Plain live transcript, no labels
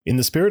In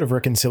the spirit of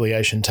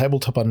reconciliation,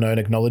 Tabletop Unknown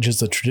acknowledges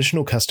the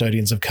traditional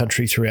custodians of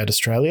country throughout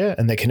Australia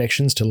and their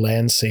connections to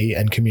land, sea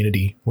and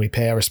community. We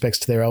pay our respects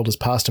to their elders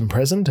past and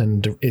present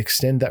and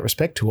extend that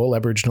respect to all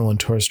Aboriginal and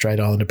Torres Strait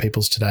Islander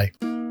peoples today.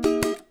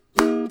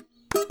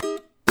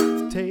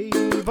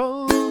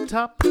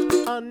 Tabletop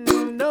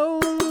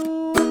Unknown.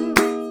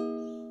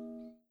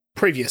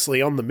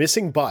 Previously on The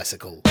Missing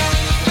Bicycle.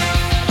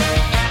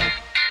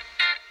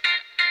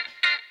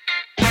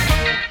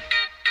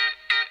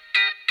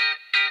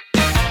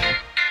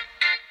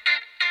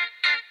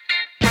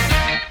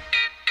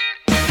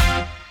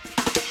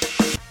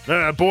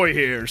 Boy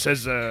here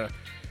says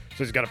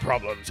he's got a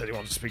problem, says he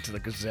wants to speak to the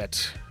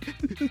Gazette.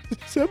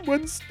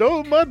 Someone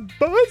stole my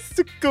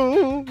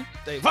bicycle.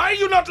 Why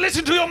you not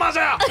listen to your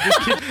mother?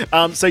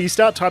 So you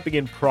start typing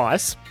in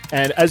Price,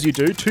 and as you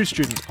do, two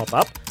students pop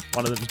up.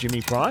 One of them is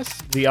Jimmy Price.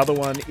 The other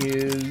one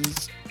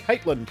is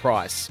Caitlin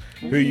Price,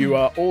 who you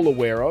are all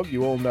aware of.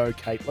 You all know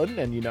Caitlin,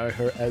 and you know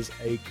her as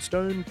a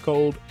stone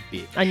cold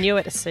bitch. I knew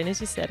it as soon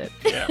as you said it.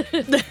 Yeah.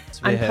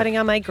 I'm putting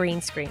on my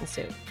green screen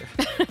suit.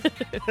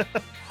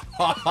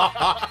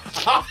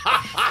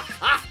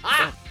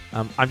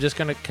 I'm just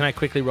gonna. Can I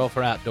quickly roll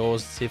for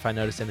outdoors to see if I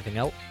notice anything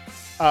else?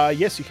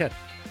 Yes, you can.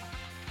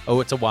 Oh,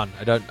 it's a 1.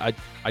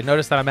 I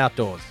noticed that I'm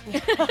outdoors.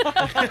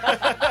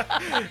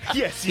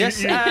 Yes.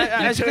 Yes.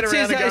 As you can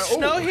see, there's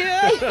snow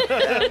here.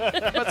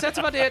 But that's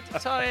about it.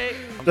 Sorry.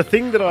 The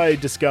thing that I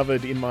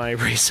discovered in my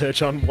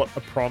research on what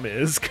a prom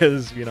is,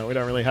 because we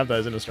don't really have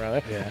those in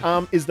Australia,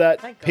 is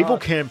that people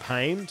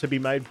campaign to be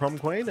made prom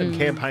queen, and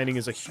campaigning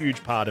is a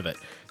huge part of it.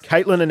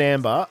 Caitlin and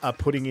Amber are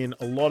putting in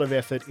a lot of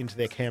effort into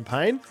their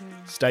campaign.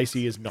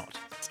 Stacey is not.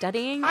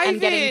 Studying and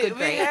getting good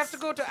grades. We have to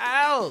go to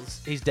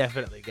Owls. He's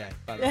definitely gay,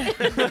 by the way.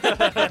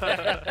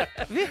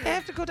 We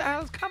have to go to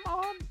Owls. Come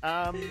on.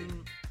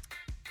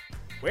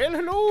 Well,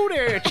 hello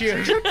there,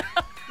 children.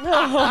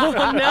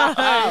 Oh, no.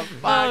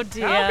 Oh,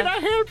 dear. How can I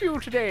help you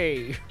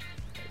today?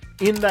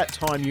 In that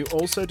time, you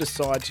also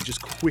decide to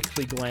just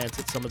quickly glance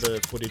at some of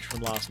the footage from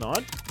last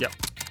night. Yep.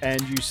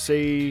 And you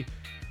see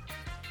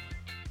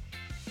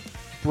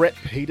Brett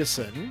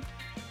Peterson.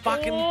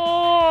 Fucking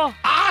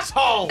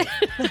asshole!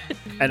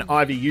 And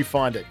Ivy, you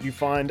find it. You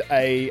find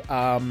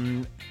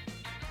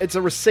it's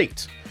a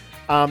receipt.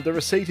 The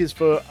receipt is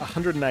for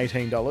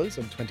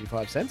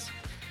 $118.25.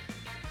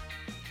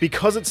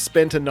 Because it's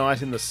spent a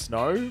night in the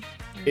snow,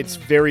 it's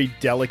very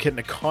delicate and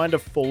it kind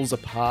of falls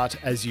apart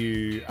as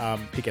you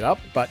pick it up,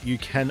 but you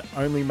can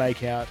only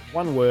make out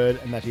one word,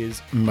 and that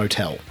is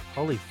motel.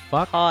 Holy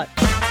fuck. Hot.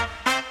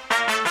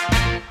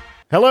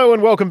 Hello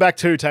and welcome back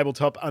to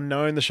Tabletop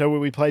Unknown, the show where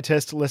we play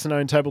test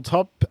lesser-known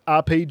tabletop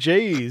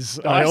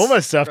RPGs. Nice. I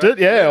almost stuffed it.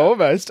 Yeah,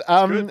 almost.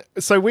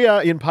 So we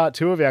are in part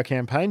 2 of our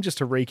campaign. Just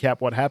to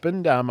recap what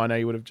happened, I know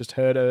you would have just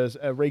heard a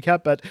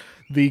recap, but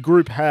the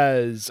group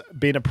has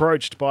been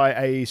approached by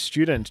a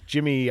student,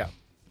 Jimmy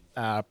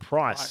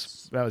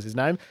Price, that was his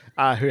name,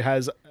 who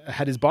has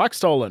had his bike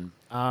stolen.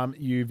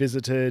 You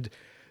visited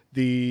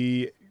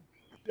the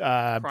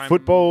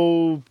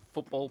football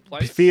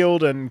place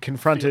field and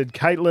confronted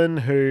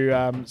Caitlin,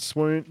 who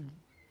swooned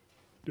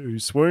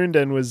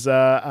and was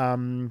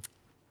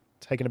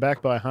taken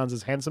aback by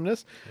Hans's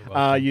handsomeness.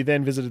 You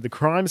then visited the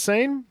crime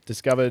scene,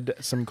 discovered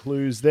some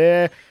clues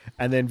there,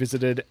 and then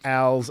visited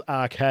Owls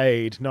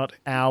Arcade, not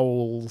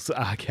Owls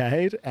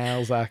Arcade,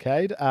 Owls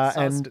Arcade,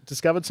 and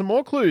discovered some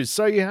more clues.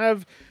 So you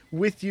have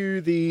with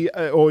you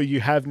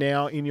you have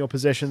now in your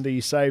possession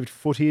the saved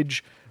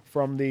footage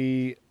from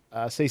the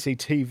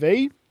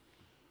CCTV.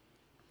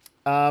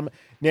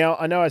 Now,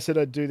 I know I said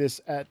I'd do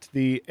this at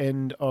the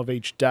end of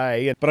each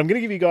day, but I'm going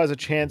to give you guys a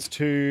chance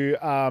to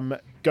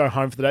go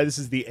home for the day. This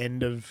is the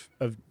end of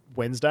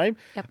Wednesday.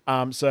 Yep.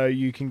 So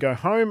you can go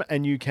home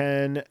and you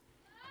can,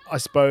 I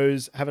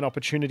suppose, have an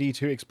opportunity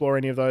to explore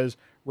any of those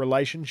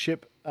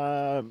relationship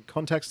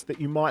contacts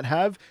that you might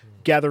have,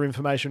 gather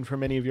information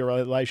from any of your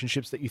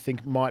relationships that you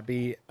think might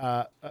be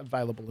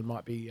available and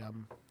might be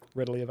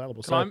readily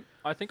available.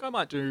 I think I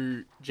might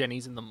do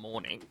Jenny's in the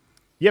morning.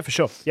 Yeah, for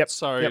sure. Yep.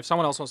 So if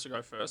someone else wants to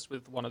go first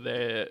with one of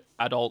their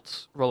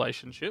adult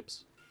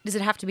relationships. Does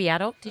it have to be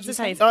adult? Did you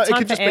say? It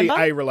could just be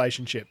a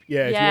relationship.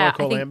 Yeah, if you want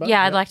to call Amber.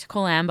 Yeah, I'd like to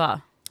call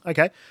Amber.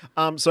 Okay.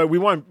 So we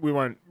won't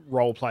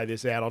role play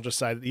this out. I'll just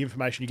say that the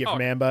information you get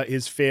from Amber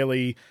is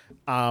fairly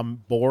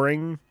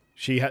boring.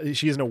 She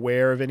isn't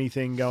aware of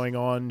anything going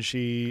on.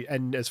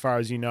 And as far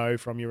as you know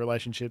from your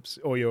relationships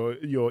or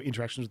your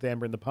interactions with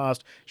Amber in the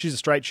past, she's a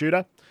straight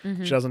shooter.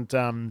 Mm-hmm. She doesn't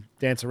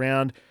dance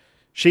around.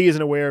 She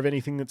isn't aware of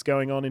anything that's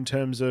going on in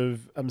terms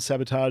of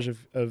sabotage of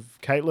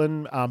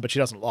Caitlin, but she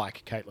doesn't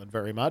like Caitlin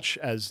very much,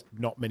 as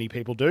not many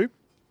people do.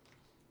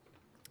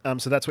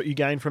 So that's what you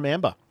gain from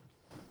Amber.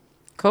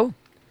 Cool.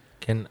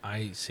 Can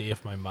I see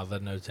if my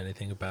mother knows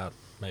anything about,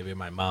 maybe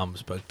my mom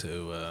spoke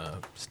to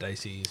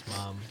Stacey's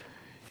mom?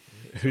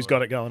 Who's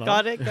got it going on?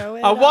 Got it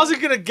going I on.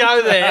 wasn't going to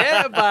go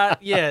there,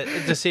 but yeah,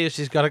 to see if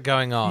she's got it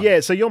going on. Yeah,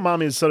 so your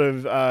mum is sort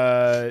of...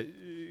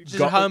 she's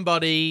a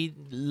homebody,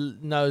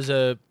 knows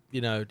a...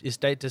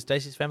 does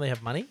Stacey's family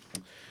have money?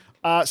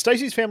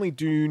 Stacey's family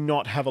do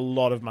not have a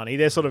lot of money.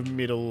 They're sort of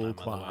middle Know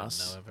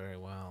class. her very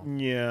well.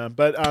 Yeah,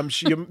 but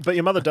but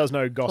your mother does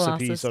know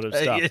gossipy Classes. sort of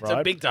stuff, It's right?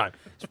 a big time.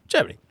 It's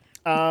Germany.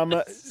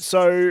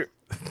 So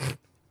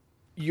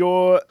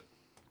your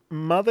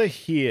mother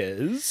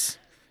hears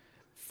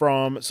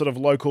from sort of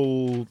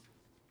local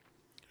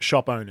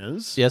shop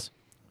owners Yes.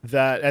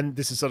 that, and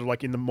this is sort of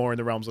like in the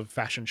realms of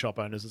fashion shop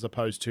owners as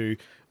opposed to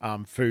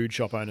food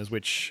shop owners,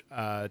 which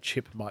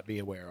Chip might be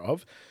aware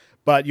of.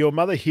 But your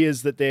mother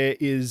hears that there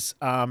is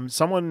a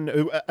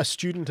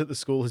student at the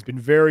school has been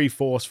very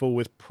forceful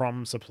with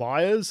prom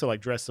suppliers, so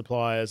like dress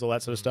suppliers, all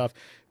that sort of stuff,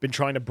 been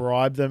trying to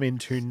bribe them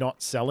into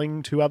not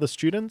selling to other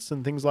students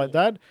and things like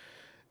that.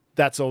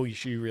 That's all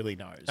she really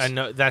knows. I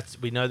know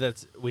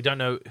we don't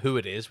know who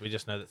it is. We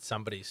just know that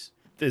somebody's.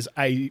 There's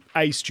a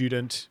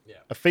student,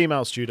 a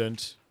female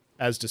student,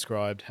 as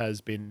described,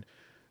 has been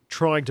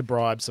trying to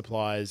bribe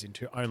suppliers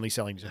into only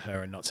selling to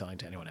her and not selling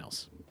to anyone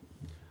else.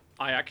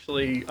 I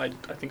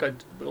think I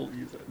will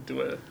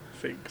do a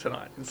thing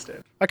tonight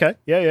instead. Okay.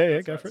 Yeah.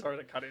 Go for it. Sorry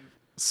to cut in.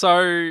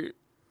 So,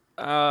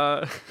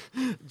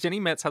 Jenny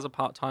Metz has a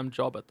part-time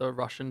job at the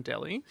Russian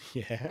deli.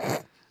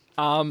 Yeah.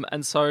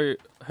 And so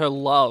her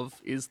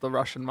love is the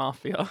Russian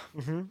mafia.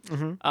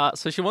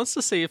 So she wants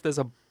to see if there's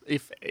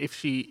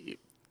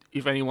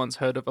if anyone's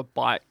heard of a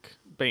bike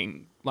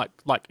being like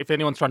if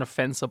anyone's trying to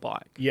fence a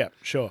bike, Yeah,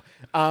 sure.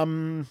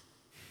 trying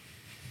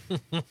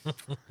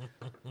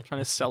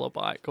to sell a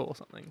bike or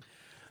something.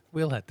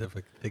 We'll have to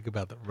think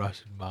about the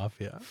Russian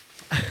mafia.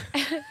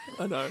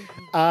 I know.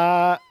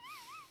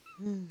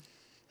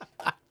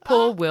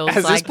 Poor Will's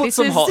Has like, this put this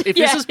some is, holes? If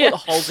yeah, this has yeah.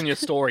 put holes in your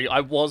story, I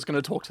was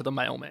going to talk to the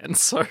mailman.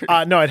 So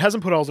No, it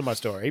hasn't put holes in my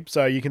story,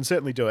 so you can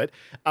certainly do it.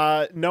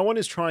 No one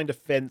is trying to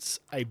fence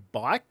a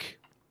bike.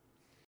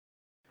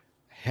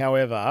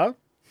 However,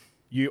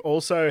 you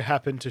also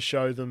happen to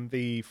show them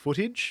the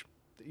footage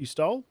that you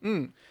stole,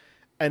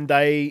 and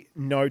they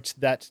note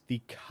that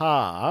the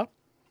car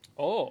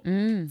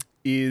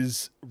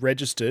is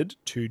registered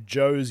to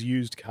Joe's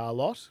used car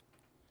lot.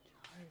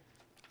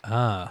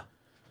 Ah.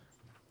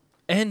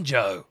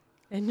 Enjo.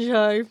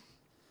 Enjoy.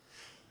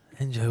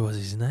 Enjo was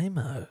his name,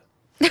 oh.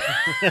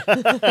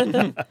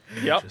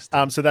 yep.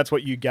 So that's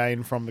what you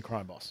gain from the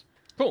crime boss.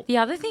 Cool. The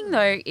other thing,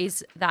 though,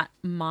 is that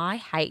my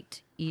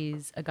hate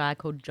is a guy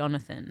called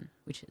Jonathan,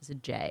 which is a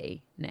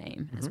J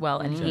name as well.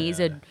 And he's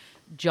a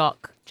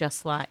jock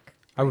just like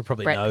I would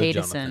probably Brett know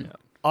Peterson. Jonathan.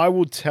 I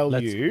will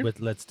tell you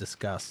Let's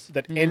discuss.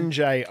 that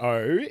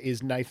NJO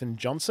is Nathan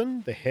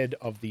Johnson, the head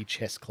of the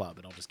chess club,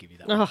 and I'll just give you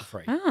that one for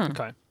free.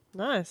 Okay.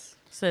 Nice.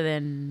 So they're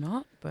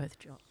not both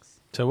jocks.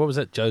 So what was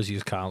that? Joe's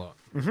used car lot.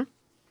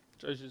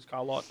 Joe's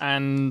car lot.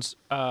 And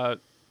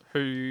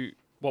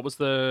what was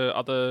the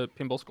other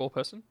pinball score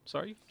person?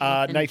 Sorry.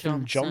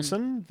 Nathan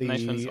Johnson, the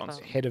Nathan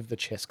Johnson. head of the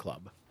chess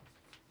club.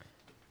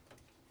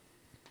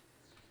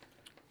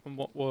 And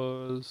what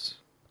was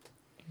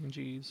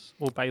Angie's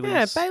or Bailey's?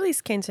 Yeah,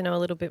 Bailey's keen to know a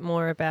little bit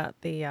more about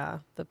the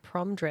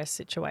prom dress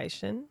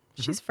situation.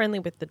 She's friendly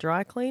with the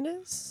dry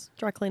cleaners.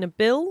 Dry cleaner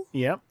Bill.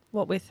 Yeah.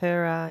 What with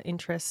her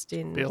interest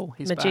in Bill,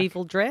 he's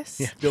medieval dress.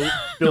 Yeah, Bill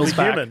Bill's the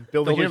back. human.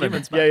 Bill the Bill the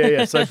human. human's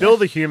Yeah. So Bill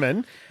the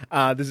human.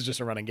 This is just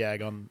a running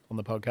gag on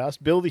the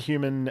podcast. Bill the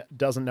human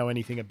doesn't know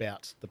anything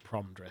about the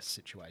prom dress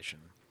situation.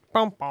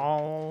 Bom,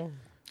 bom.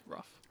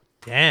 Rough.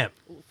 Damn.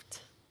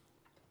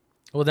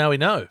 Well, now we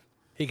know.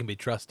 He can be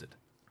trusted.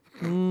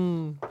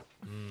 Or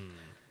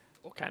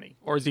can he?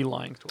 Or is he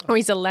lying to us? Or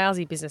he's a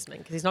lousy businessman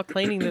because he's not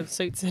cleaning the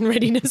suits in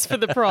readiness for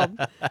the prom.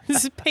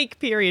 This is peak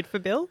period for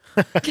Bill.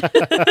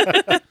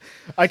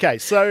 Okay,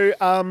 so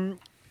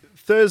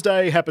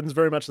Thursday happens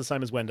very much the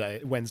same as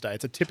Wednesday.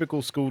 It's a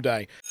typical school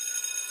day.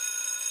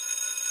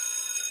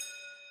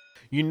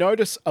 You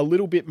notice a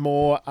little bit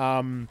more.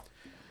 The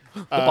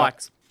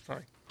bikes.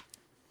 Sorry.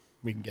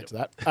 We can get to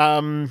that.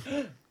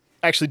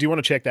 Actually, do you want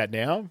to check that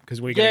now?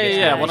 Because we're going to get to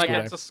Yeah. that When I school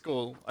get day. to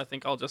school, I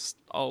think I'll just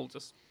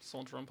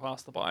saunter on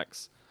past the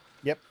bikes.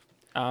 Yep.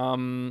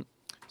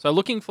 So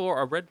looking for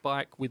a red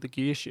bike with a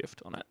gear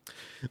shift on it.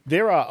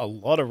 There are a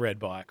lot of red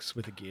bikes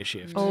with a gear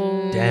shift.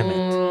 Damn it.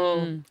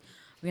 We're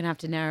going to have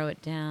to narrow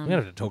it down. I'm going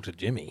to have to talk to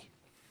Jimmy.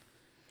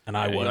 And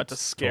I You won't. got to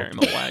scare him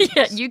talk away.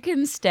 Yeah, you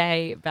can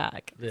stay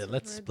back. Yeah,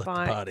 let's split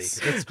bikes.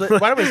 the party.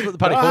 Why don't we split the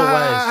party 4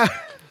 ways?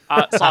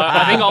 So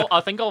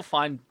I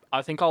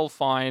think I'll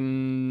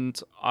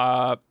find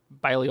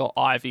Bailey or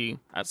Ivy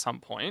at some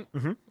point.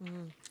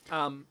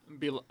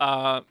 Maybe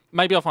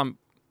I'll find.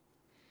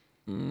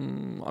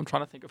 I'm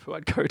trying to think of who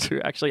I'd go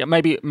to. Actually,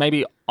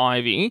 maybe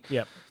Ivy.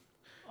 Yep.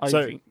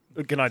 Ivy.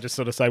 So, can I just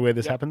sort of say where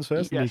this happens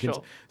first? Yeah, And you can-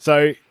 sure.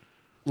 So,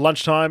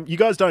 lunchtime, you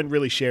guys don't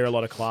really share a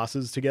lot of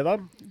classes together.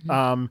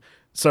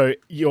 So,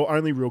 your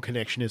only real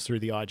connection is through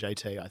the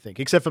IJT, I think,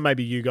 except for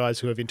maybe you guys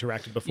who have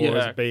interacted before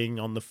Yeah. as being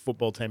on the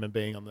football team and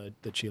being on the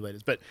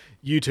cheerleaders. But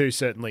you two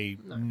certainly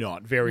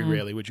not. Very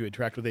rarely would you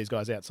interact with these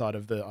guys outside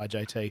of the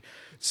IJT.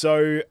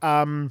 So,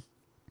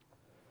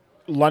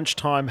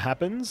 lunchtime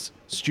happens,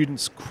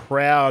 students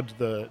crowd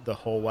the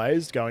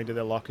hallways, going to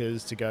their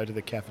lockers to go to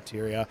the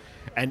cafeteria.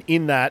 And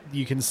in that,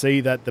 you can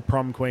see that the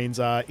prom queens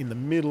are in the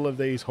middle of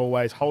these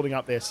hallways, holding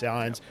up their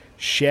signs,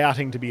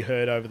 shouting to be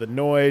heard over the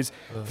noise.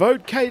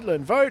 Vote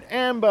Caitlin, vote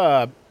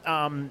Amber.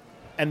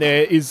 And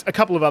there is a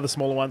couple of other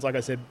smaller ones, like I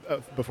said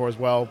before as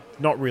well.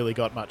 Not really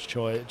got much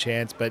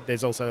chance, but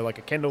there's also like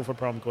a Kendall for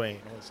prom queen,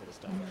 all this sort of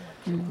stuff.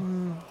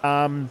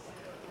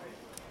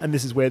 And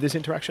this is where this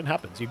interaction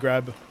happens. You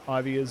grab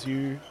Ivy as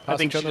you pass I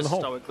think each she other in the just hall.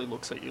 stoically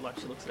looks at you like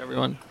she looks at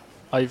everyone.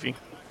 Ivy,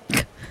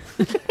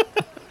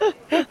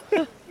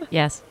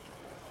 Yes.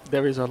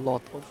 there is a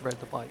lot of red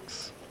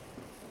bikes.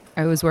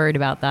 I was worried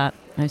about that.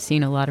 I've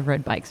seen a lot of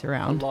red bikes A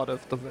around. lot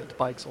of the red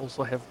bikes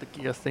also have the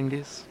gear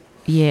thingies.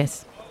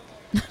 Yes.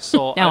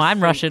 So No, I I'm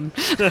think- Russian.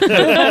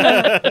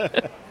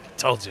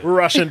 Told you.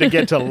 Rushing to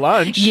get to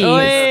lunch.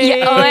 Yes.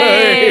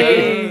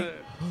 Yeah. Oi.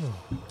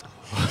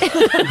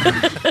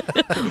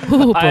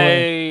 Oh,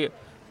 boy.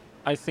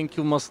 I think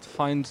you must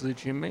find the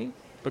Jimmy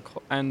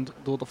and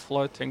do the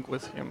flirting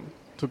with him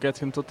to get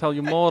him to tell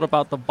you more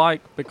about the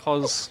bike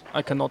because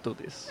I cannot do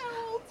this.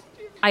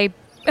 I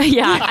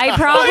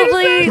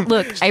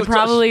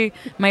probably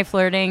my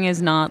flirting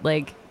is not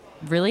like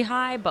really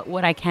high, but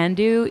what I can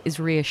do is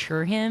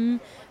reassure him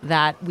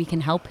that we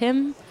can help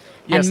him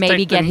Yes, and maybe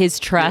take get the- his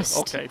trust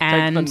okay, take the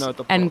and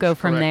nerd and go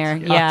approach, from there.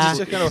 correct, Yeah.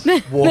 Just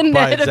gonna walk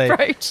by and The say,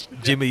 approach.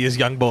 Jimmy is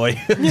young boy.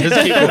 Just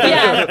keep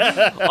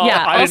Yeah. Oh,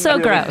 Yeah, I also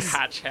didn't really gross.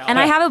 catch how- And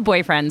I have a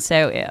boyfriend,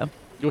 so yeah.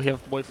 You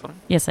have a boyfriend?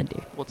 Yes, I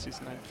do. What's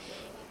his name?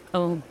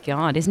 Oh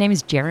God, his name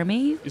is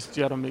Jeremy. Is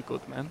Jeremy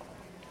good, man?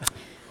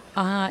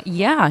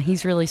 Yeah,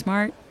 he's really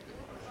smart.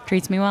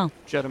 Treats me well.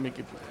 Jeremy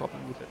give you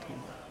problem with it.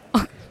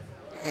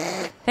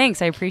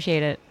 Thanks, I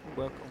appreciate it.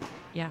 Welcome.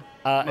 Yeah.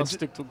 Let's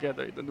stick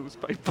together in the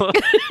newspaper.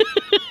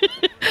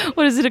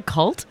 What is it, a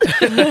cult?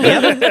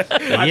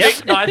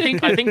 I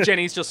think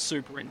Jenny's just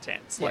super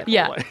intense. Like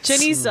Yeah. always.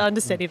 Jenny's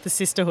understanding of the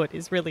sisterhood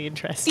is really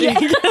interesting.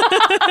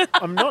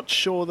 I'm not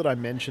sure that I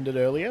mentioned it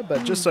earlier,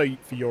 but just so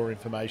for your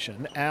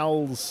information,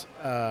 Al's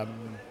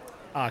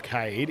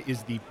arcade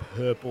is the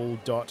purple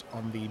dot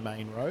on the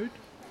main road.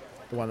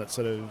 The one that's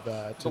sort of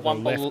to The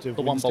one, left of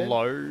the one Winstead.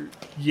 below.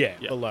 Yeah,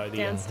 Yeah. below the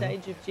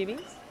Downstage of Jimmy's.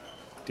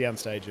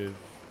 downstage of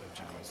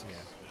Jimmy's. Yeah.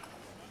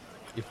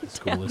 If the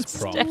school is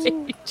prom.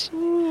 Stage.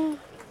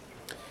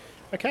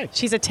 Okay,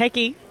 She's a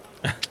techie.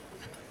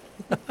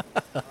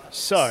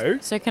 so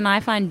So can I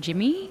find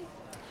Jimmy?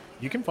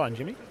 you can find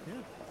Jimmy. Yeah.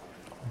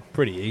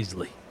 Pretty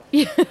easily.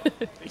 He's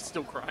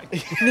still crying.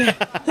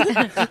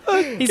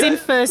 He's in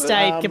first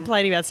aid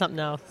complaining about something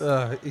else.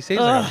 He seems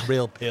like a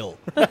real pill.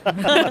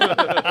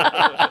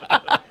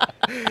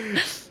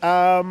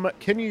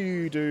 Can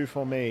you do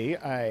for me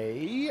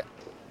a?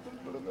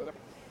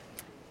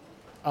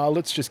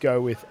 Let's just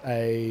go with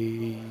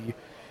a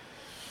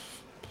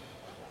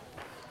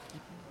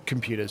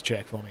computers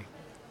check for me.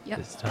 Yep.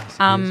 This task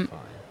Um, is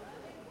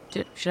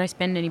fine. Should I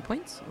spend any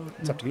points?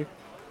 It's up to you.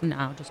 No,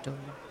 I'll just do it.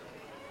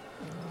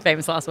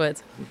 Famous last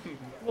words.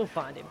 We'll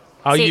find him.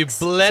 Oh, you 6.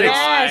 bled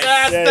Yes.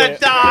 That's Yeah, the yeah.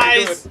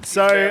 dice!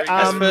 So,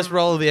 That's the first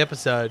roll of the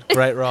episode.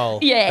 Great roll.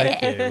 Yeah.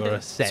 Thank you. We're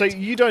a set. so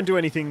you don't do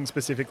anything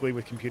specifically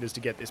with computers to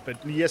get this,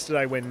 but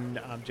yesterday when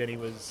Jenny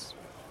was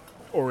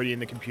already in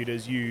the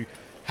computers, you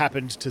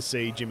happened to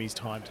see Jimmy's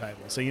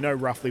timetable, so you know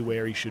roughly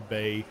where he should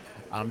be.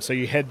 So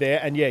you head there,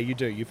 and yeah, you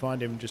do. You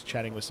find him just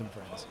chatting with some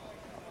friends.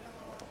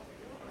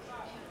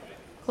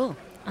 Cool.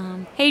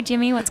 Hey,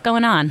 Jimmy, what's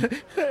going on?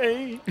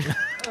 Hey,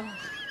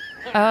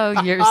 Oh,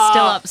 you're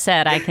still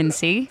upset, I can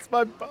see. it's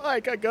my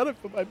bike. I got it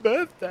for my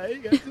birthday.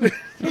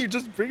 You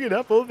just bringing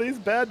up all these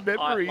bad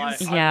memories.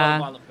 Yeah.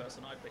 I'm a violent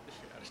person. I beat the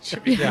shit out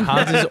of Jimmy. Yeah,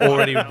 Hans is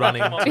already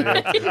running towards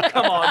you.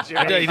 Come on,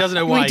 Jimmy. He doesn't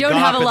know why We he don't got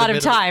have up a in lot the of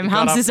middle- time. he got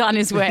Hans up is on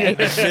his way. in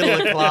the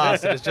middle of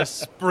class and is just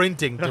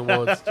sprinting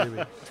towards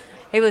Jimmy.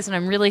 Hey, listen,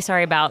 I'm really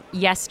sorry about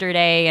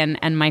yesterday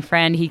and my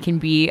friend. He can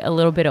be a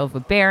little bit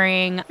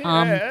overbearing.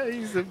 Yeah,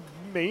 he's a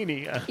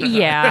meanie.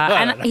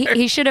 Yeah, and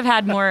he should have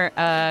had more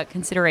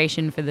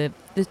consideration for the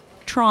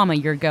trauma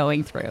you're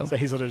going through. So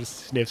he sort of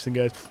just sniffs and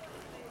goes,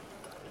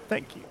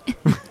 "Thank you."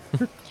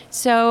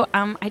 So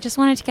I just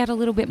wanted to get a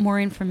little bit more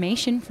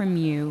information from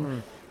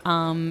you,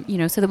 so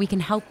that we can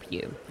help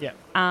you. Yeah.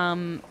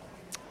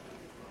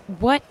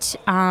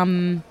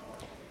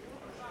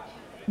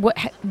 What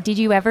did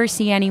you ever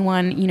see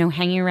anyone,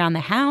 hanging around the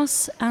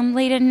house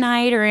late at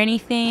night or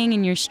anything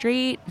in your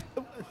street?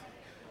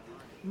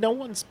 No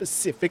one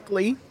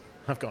specifically.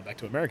 I've gone back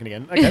to American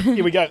again. Okay,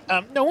 here we go.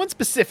 No one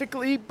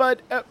specifically,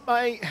 but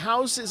my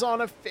house is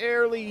on a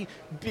fairly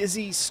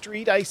busy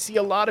street. I see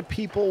a lot of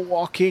people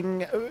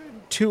walking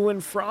to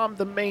and from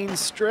the main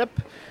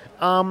strip.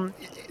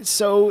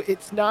 So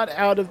it's not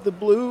out of the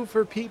blue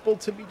for people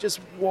to be just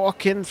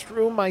walking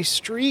through my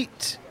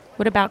street.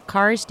 What about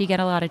cars? Do you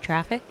get a lot of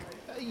traffic?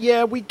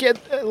 Yeah, we get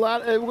a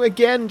lot,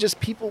 again,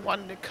 just people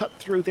wanting to cut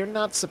through. They're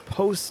not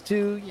supposed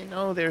to,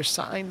 there's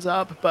signs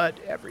up, but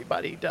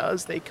everybody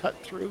does. They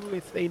cut through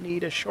if they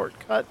need a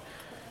shortcut.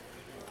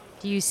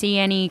 Do you see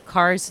any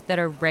cars that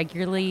are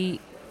regularly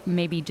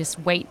maybe just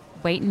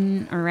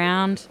waiting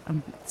around.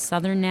 I'm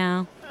Southern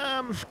now.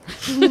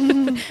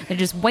 They're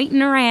just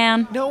waiting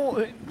around.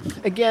 No,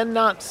 again,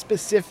 not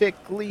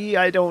specifically.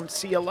 I don't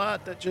see a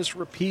lot that just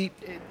repeat.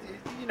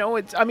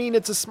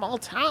 It's a small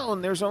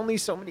town. There's only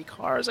so many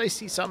cars. I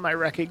see some I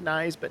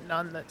recognize, but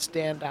none that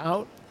stand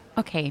out.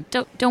 Okay,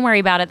 don't worry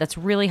about it. That's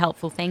really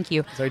helpful. Thank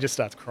you. So he just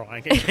starts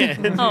crying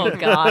again. Oh,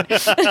 God.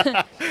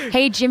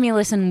 Hey, Jimmy,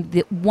 listen,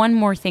 one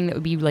more thing that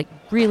would be, like,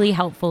 really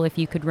helpful if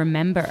you could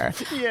remember.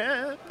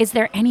 Yeah. Is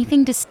there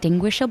anything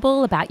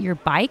distinguishable about your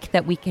bike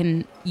that we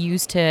can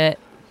use to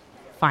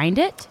find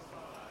it?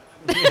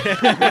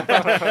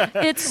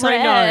 It's So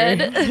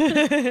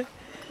red.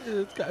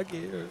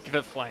 Give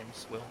it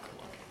flames, Will.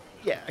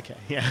 Yeah, okay,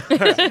 yeah.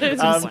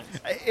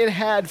 It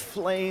had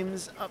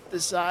flames up the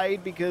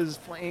side because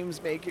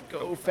flames make it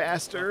go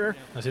faster.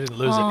 I didn't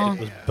lose it. It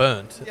was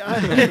burnt.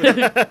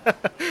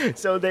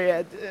 So they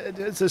had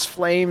just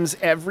flames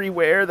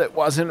everywhere that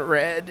wasn't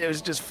red. It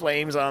was just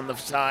flames on the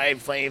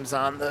side, flames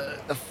on the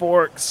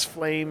forks,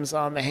 flames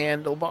on the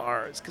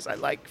handlebars because I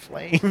like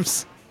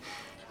flames.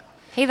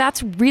 Hey,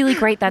 that's really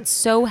great. That's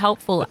so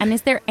helpful. And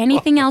is there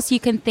anything else you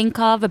can think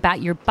of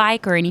about your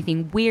bike or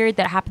anything weird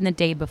that happened the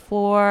day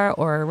before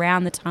or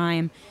around the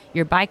time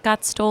your bike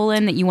got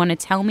stolen that you want to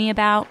tell me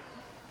about?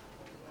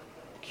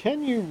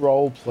 Can you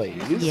roll,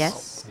 please?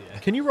 Yes.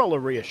 Can you roll a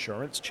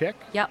reassurance check?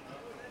 Yep.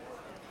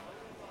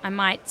 I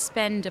might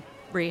spend a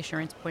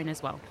reassurance point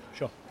as well.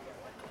 Sure.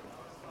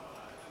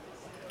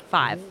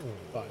 5.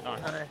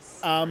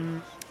 Nice.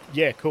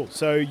 Yeah, cool.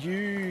 So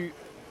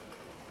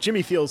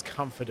Jimmy feels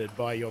comforted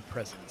by your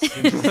presence.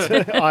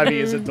 Ivy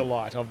is a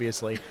delight,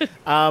 obviously.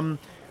 And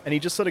he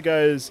just sort of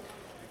goes,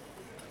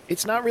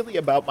 it's not really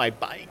about my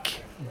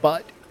bike,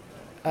 but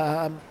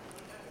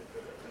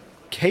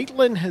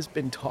Caitlin has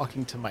been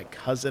talking to my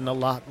cousin a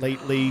lot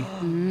lately.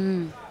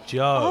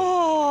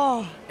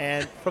 Joe.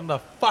 And From the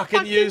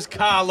fucking used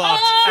car lot.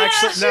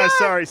 actually,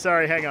 no,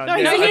 sorry, hang on. No,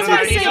 Yeah, he's I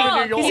from did-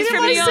 NYC. He's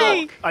from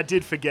NYC. I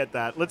did forget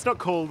that. Let's not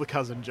call the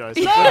cousin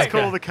Joseph. Let's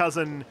call the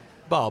cousin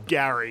Bob.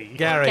 Gary.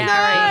 Gary.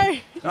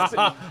 Gary.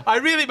 I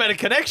really made a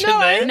connection No,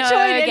 there. No,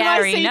 Joe,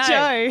 Gary, NYC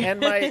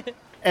no. Joe.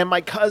 And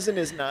my cousin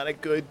is not a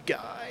good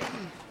guy.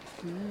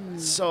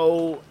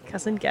 So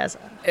Cousin Gaza.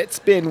 it's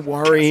been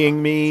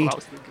worrying me.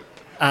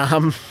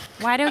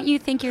 Why don't you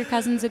think your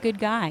cousin's a good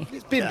guy?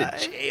 He's been to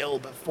jail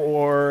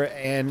before,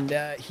 and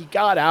he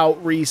got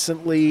out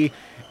recently.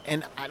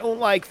 And I don't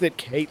like that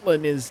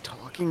Caitlin is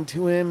talking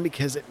to him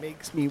because it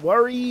makes me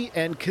worry.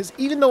 And because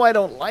even though I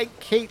don't like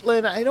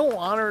Caitlin, I don't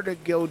want her to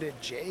go to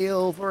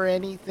jail for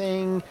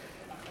anything.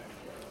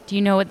 Do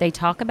you know what they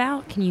talk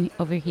about? Can you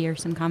overhear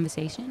some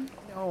conversation?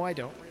 No, I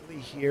don't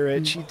really hear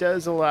it. She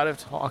does a lot of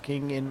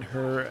talking in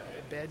her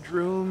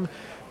bedroom.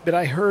 But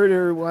I heard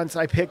her once.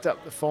 I picked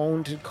up the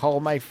phone to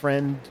call my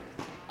friend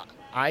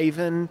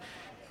Ivan,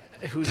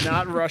 who's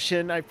not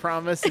Russian, I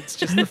promise. It's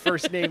just the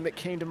first name that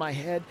came to my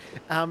head.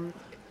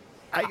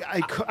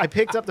 I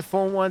picked up the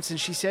phone once, and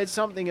she said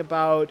something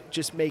about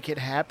just make it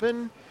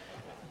happen,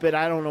 but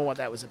I don't know what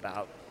that was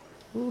about.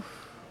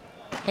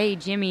 Hey,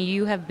 Jimmy,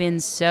 you have been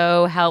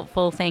so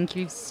helpful. Thank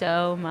you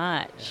so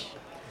much.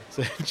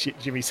 So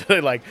Jimmy sort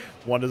of like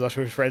wanders off to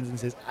his friends and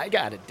says, I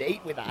got a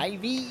date with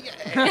Ivy.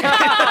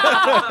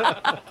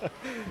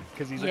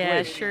 Because he's Yeah,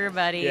 like, sure,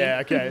 buddy. Yeah,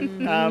 okay.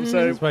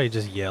 So That's why you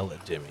just yell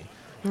at Jimmy.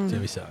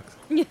 Jimmy sucks.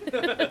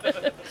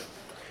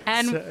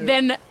 And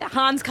then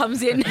Hans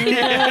comes in.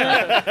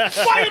 Why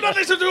are you not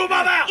listening to him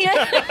about that?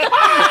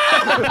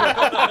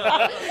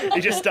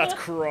 he just starts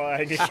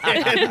crying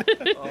again.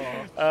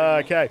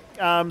 Okay.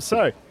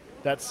 So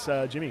that's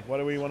Jimmy. What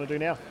do we want to do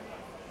now?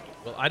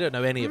 Well, I don't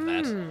know any of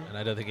that, and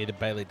I don't think Eda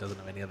Bailey doesn't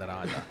know any of that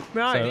either.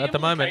 Right. So at the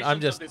moment, I'm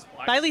just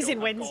Bailey's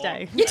in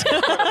Wednesday.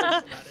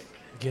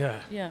 yeah.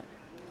 Yeah.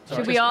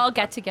 Should we all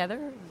get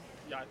together?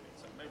 Yeah, I think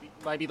so.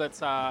 Maybe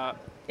let's.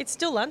 It's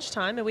still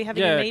lunchtime. Are we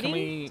having Yeah, a can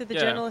meeting we- to the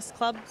yeah. journalist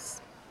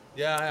clubs?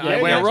 Yeah.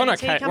 Yeah, we're on a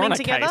Tea case. We're on coming a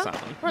together? case,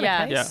 aren't we? We're on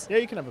Yeah. a case. Yeah,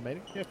 you can have a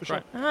meeting. Yeah, for sure.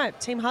 Right. All right,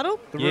 team huddle.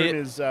 The Yeah. room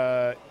is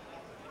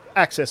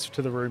access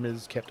to the room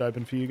is kept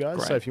open for you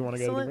guys. So Great. if you want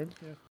to go to the room,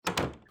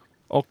 Excellent.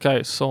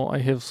 Okay, so I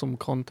have some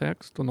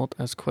context. Do not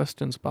ask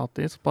questions about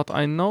this, but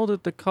I know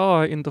that the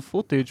car in the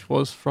footage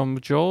was from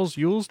Joe's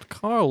used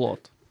car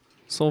lot.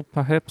 So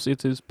perhaps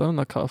it is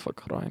Bonacar for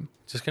crime.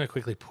 Just gonna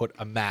quickly put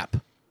a map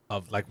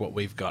of like what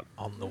we've got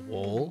on the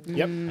wall.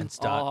 Yep. And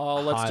start.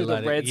 Oh, let's do the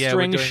highlighting- red yeah, we're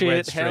string doing shit.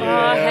 red string. Hell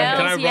Oh, yeah.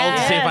 Can I hells roll to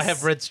see if I yes.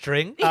 have red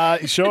string?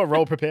 Sure.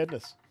 Roll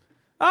preparedness.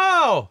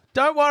 Oh,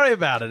 don't worry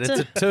about it.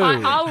 It's a 2.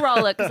 I'll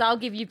roll it because I'll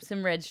give you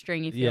some red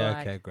string if you yeah.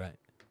 like. Okay. Great.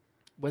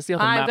 Where's the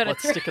other I'm map? gonna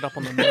Let's stick it up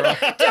on the mirror.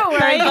 Don't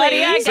worry,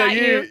 buddy. I So got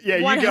you. you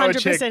go and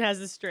 100% check. has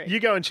the string. You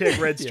go and check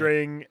red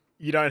string.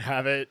 You don't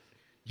have it.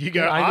 You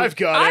go. I I've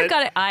got it. I've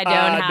got it. I don't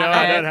have no, it.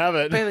 I don't have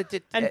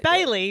it. And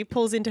Bailey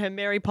pulls into her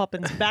Mary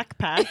Poppins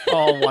backpack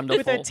Oh, wonderful.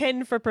 with her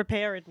 10 for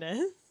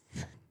preparedness.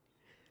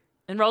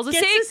 And rolls a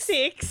Gets a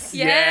 6. 6. Oh,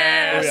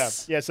 yeah.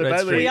 Yes. Yeah, so Red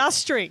Bailey, We are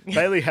string.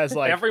 Bailey has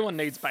like Everyone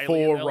needs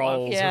Bailey. in 4 their life.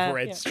 rolls Yeah. of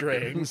red Yeah.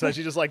 string. So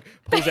she just like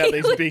pulls out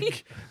these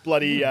big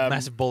bloody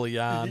Massive ball of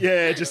yarn.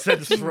 yeah, just then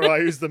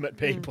throws them at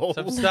people.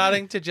 So I'm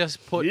starting to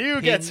just put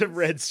You get pins. some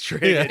red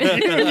string.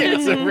 And you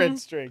get some red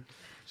string.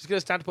 Just going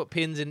to start to put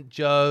pins in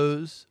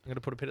Joe's. I'm going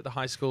to put a pin at the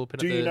high school. Pin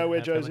Do at you the know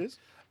where family. Joe's is?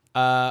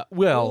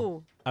 Well,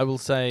 Ooh. I will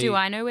say. Do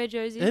I know where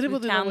Joe's is? Anybody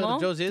With know town where law?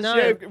 the Joe's is? No.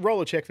 Yeah, roll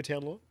a check for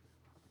town law.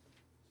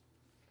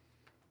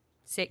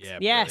 6. Yeah,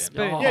 Yes,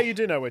 brilliant. boom. Yeah, you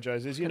do know where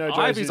Joe's is. You know Joe's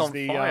Ivy's is on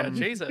the fire.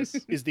 Jesus.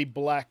 is the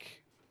black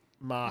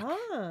mark.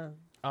 Ah.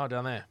 Oh,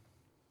 down there.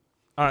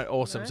 All right,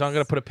 awesome. So I'm Nice.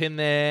 going to put a pin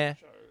there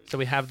so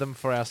we have them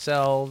for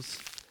ourselves.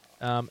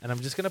 And I'm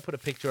just going to put a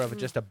picture of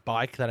just a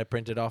bike that I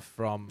printed off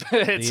from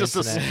It's the just a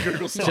internet.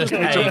 Google It's search.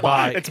 just a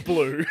bike. It's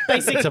blue.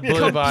 Basic It's a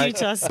blue bike,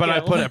 computer but I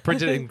skill.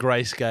 printed it in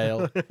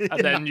grayscale.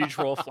 And then you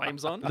draw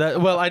flames on.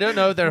 Well, I don't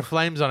know if there are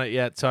flames on it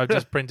yet, so I've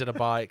just printed a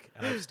bike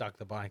and I've stuck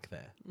the bike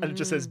there. And it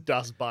just says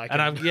dust bike. And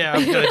I'm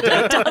going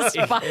to Dust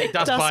bike.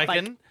 dust Dust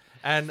biking,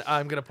 and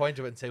I'm going to point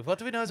to it and say, "What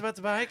do we know about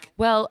the bike?"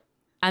 Well,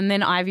 and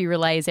then Ivy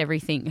relays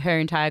everything, her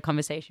entire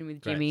conversation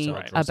with Great, Jimmy so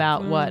I'll draw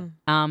about what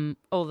Mm.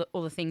 all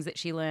the things that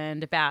she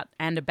learned about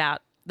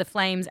the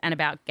flames and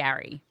about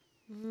Gary.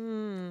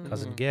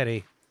 Cousin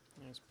Gary.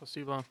 Yes,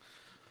 Spasibo.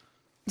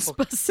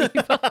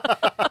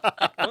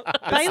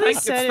 Bailey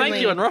It's thank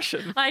you in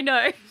Russian. I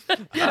know. we-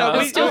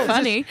 It's still it's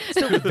funny.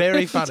 Still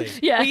very funny.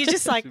 Yeah. Well, you're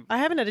just like, I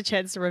haven't had a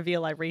chance to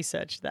reveal I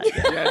researched that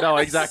yet. Yeah, no,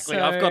 exactly.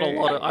 I've got a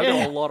lot of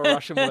Yeah.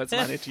 Russian words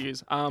that I need to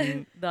use.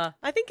 The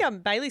I think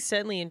Bailey's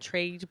certainly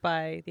intrigued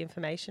by the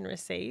information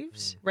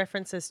received.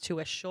 References to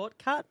a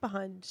shortcut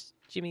behind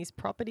Jimmy's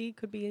property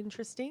could be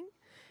interesting,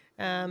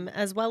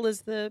 as well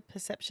as the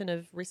perception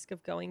of risk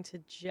of going to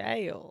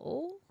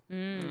jail.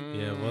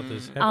 Yeah, what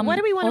is What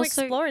do we want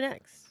also- to explore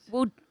next?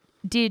 Well,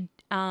 did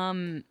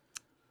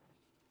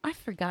I've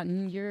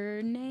forgotten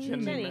your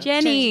name. Jenny.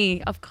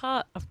 Jenny. Of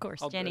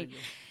course, I'll Jenny. beg you.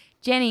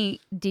 Jenny,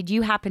 did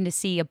you happen to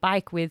see a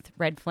bike with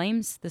red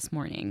flames this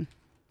morning?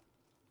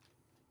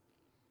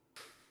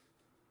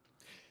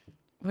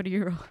 What are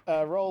your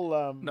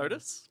roll.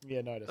 Notice?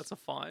 Yeah, notice. That's a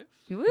 5.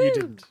 You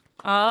didn't.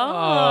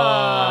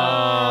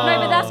 Oh. No,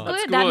 but that's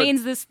That's good. That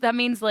good.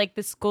 means like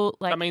the school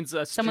like That means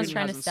a someone's student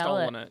trying to hasn't sell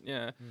stolen it.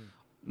 Yeah.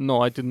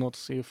 No, I did not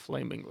see a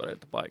flaming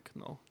red bike.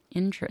 No,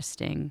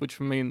 interesting. which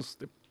means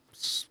the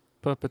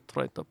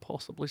perpetrator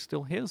possibly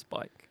still his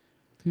bike.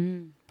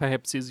 Hmm.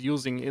 Perhaps he's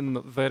using in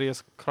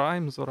various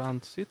crimes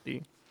around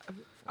city.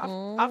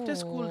 After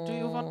school, do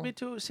you want me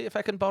to see if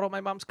I can borrow my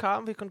mom's car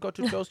and we can go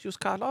to Joe's used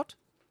car lot?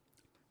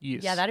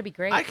 Yes. Yeah, that'd be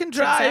great. I can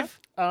drive.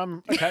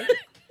 Okay.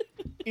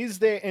 Is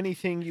there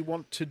anything you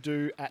want to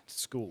do at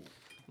school?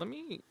 Let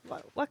me.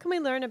 What can we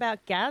learn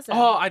about Gaza?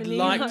 Oh, I'd The new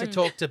like to home?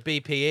 talk to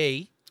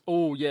BPE.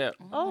 Oh yeah.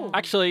 Oh,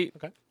 Actually,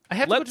 I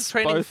have to go to let's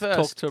training both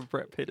first. talk to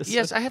Brett Peterson.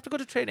 Yes, I have to go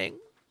to training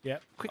Yeah.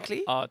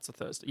 quickly. Oh, it's a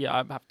Thursday. Yeah, I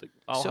have to.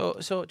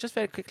 So just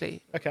very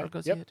quickly. Okay, I'll go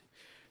see yep. it.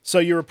 So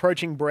you're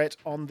approaching Brett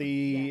on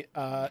the.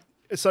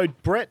 So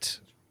Brett,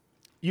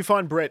 you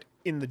find Brett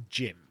in the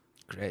gym.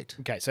 Great.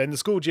 Okay, so in the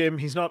school gym,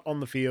 he's not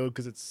on the field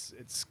because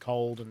it's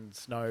cold and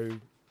snow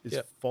is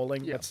Yep.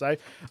 falling. Yep. Let's say,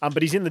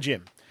 but he's in the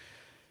gym.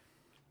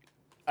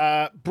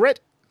 Brett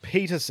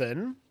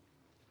Peterson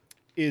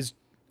is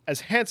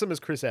as handsome as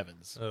Chris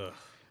Evans. Ugh.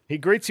 He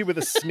greets you with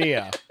a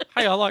sneer.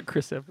 Hey, I like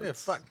Chris Evans. Yeah,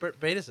 fuck Brett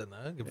Peterson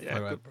though. Give a Yeah, fuck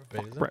good. about Brett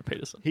Peterson. Brett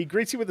Peterson. He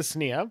greets you with a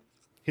sneer.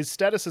 His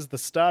status as the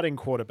starting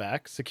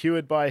quarterback,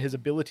 secured by his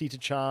ability to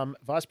charm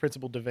Vice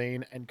Principal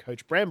Devine and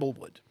Coach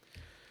Bramblewood.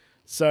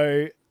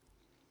 So,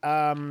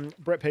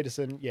 Brett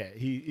Peterson, yeah,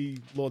 he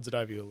lords it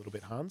over you a little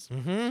bit, Hans.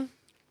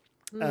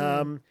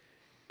 Mm-hmm.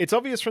 It's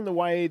obvious from the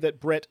way that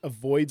Brett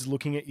avoids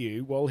looking at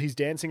you while he's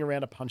dancing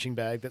around a punching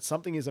bag that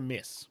something is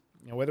amiss.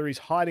 Now, whether he's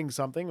hiding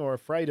something or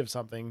afraid of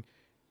something,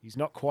 he's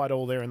not quite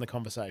all there in the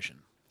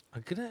conversation.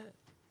 I'm gonna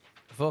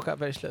walk up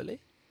very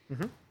slowly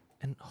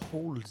and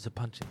hold the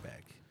punching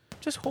bag.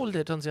 Just hold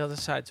it on the other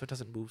side so it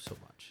doesn't move so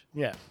much.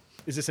 Yeah.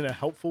 Is this in a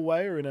helpful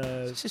way or in a...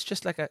 This is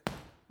just like a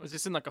Was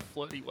this in like a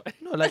flirty way?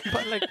 no, like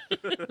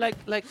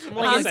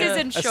more Hans like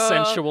isn't A sure.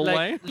 sensual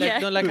way? like Yeah.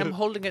 no, like I'm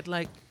holding it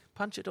like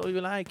punch it all you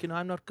like. You know,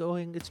 I'm not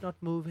going. It's not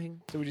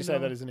moving. So would you say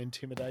that is an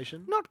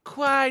intimidation? Not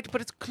quite,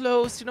 but it's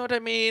close. You know what I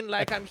mean?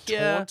 Like I'm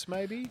here. Taunt,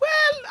 maybe?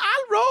 Well,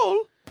 I'll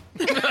roll.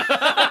 Do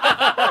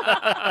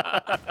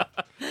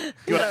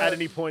you want to add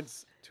any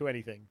points to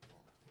anything?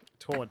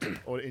 Taunt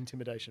or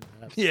intimidation,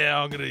 perhaps? Yeah,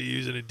 I'm gonna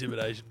use an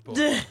intimidation point.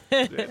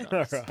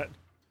 All right.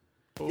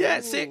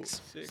 Yeah,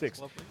 6. 6.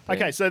 Lovely.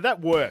 Okay, so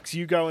that works.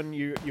 You go and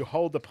you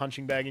hold the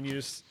punching bag and you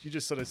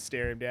just sort of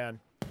stare him down.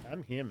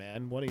 I'm here,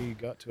 man. What do you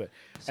got to it?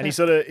 And he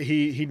sort of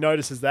he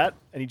notices that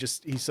and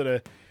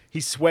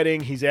he's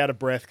sweating. He's out of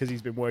breath because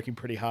he's been working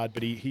pretty hard.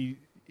 But he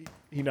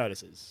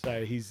notices.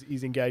 So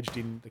he's engaged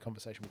in the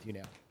conversation with you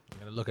now. I'm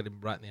gonna look at him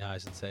right in the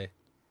eyes and say,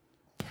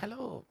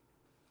 "Hello,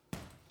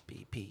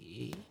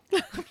 BPE."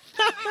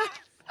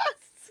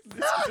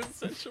 This is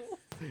sensual.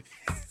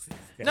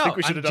 I No, think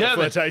we should I'm have done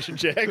German. a flirtation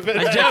check. But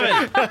I'm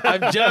German.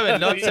 I'm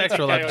German, not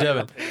sexual. I'm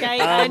German. Gay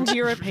and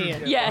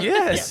European. Yeah.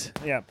 Yes.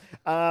 yeah.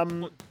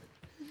 Hello,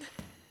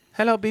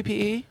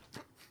 BPE.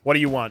 What do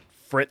you want,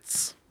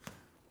 Fritz?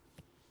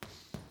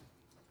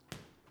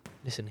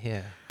 Listen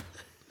here.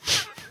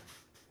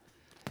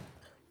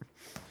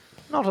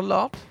 Not a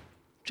lot.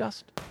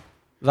 Just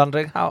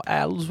wondering how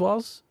Al's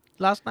was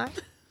last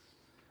night.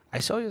 I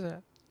saw you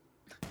there.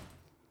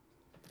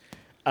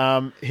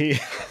 He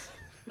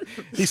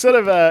he sort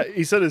of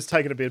is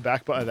taken a bit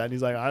aback by that. And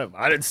he's like,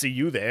 I didn't see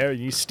you there. And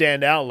you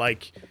stand out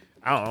like,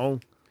 I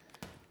don't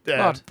know,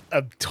 What?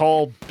 a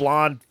tall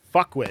blonde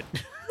fuckwit.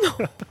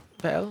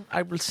 Well,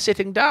 I was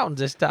sitting down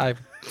this time,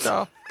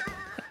 so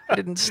I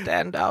didn't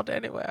stand out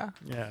anywhere.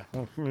 Yeah,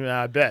 well,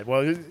 I bet.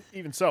 Well,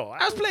 even so,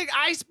 I was playing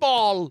ice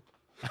ball.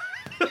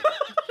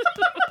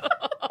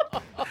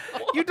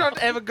 You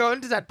don't ever go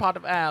into that part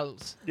of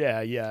Al's.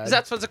 yeah.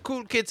 That's for the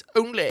cool kids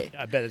only.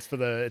 I bet it's for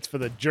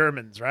the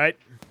Germans, right?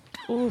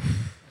 Oof.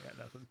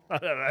 I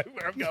don't know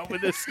where I'm going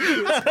with this. Wait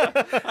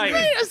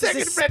a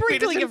second, It's a Brett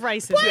sprinkling Peterson. of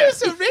racism. Why are you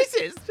so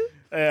racist?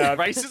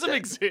 Racism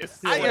exists.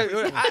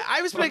 I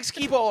was playing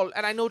skee ball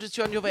and I noticed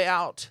you on your way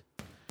out.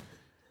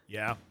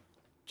 Yeah.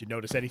 Did you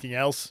notice anything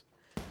else?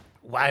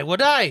 Why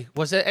would I?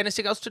 Was there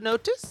anything else to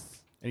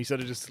notice? And he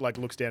sort of just like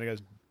looks down and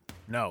goes,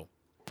 "No."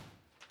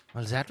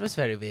 Well, that was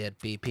very weird,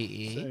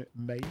 BPE. So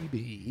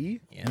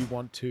maybe Yes. you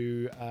want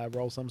to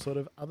roll some sort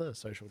of other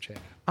social check.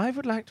 I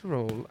would like to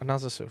roll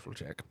another social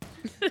check.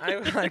 I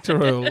would like to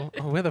roll.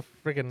 Oh, where the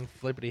friggin'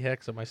 flippity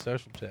hex are my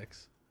social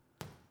checks?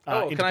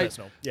 Oh, can I-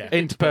 interpersonal. Yeah.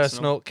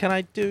 Interpersonal. Can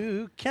I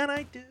do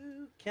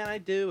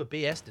a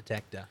BS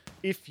detector?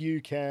 If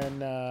you can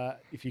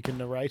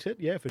narrate it,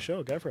 yeah, for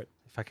sure, go for it.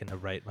 If I can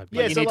narrate my BS.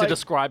 Yeah, You so need like- to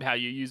describe how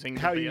you're using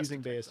How are the you BS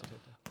using BS detector.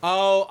 detector?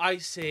 Oh, I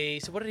see.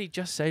 So what did he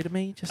just say to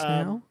me just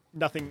now?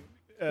 Nothing.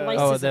 Racism,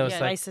 Oh, there was yeah,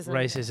 like racism.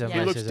 racism. Yeah.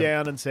 He looked racism.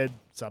 down and said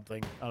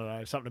something. I don't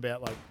know, something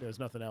about like there was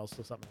nothing else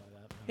or something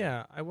like that.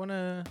 Yeah, I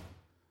wanna.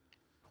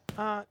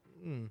 Fuck.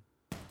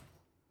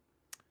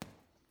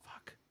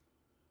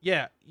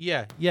 Yeah.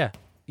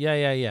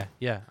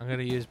 I'm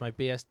gonna use my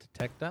BS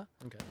detector,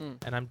 Okay.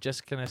 and I'm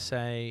just gonna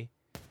say,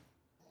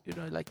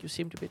 like you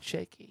seemed a bit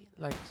shaky.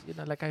 Like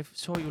like I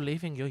saw you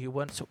leaving. You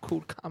weren't so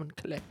cool, calm, and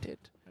collected.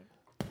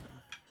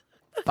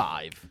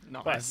 5.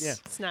 Nice. Yeah.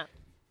 Snap.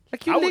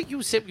 Like I you, would-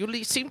 you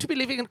seem to be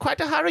leaving in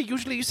quite a hurry.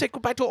 Usually, you say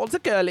goodbye to all the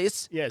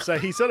girlies. Yeah, so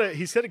he sort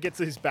of gets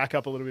his back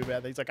up a little bit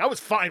about that. He's like, I was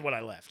fine when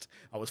I left.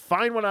 I was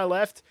fine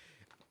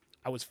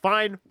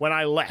when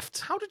I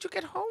left. How did you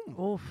get home?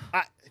 Oof.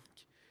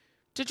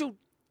 Did you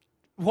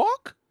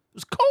walk? It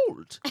was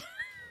cold.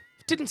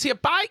 Didn't see a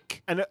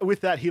bike. And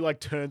with that, he like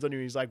turns on you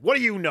and he's like, what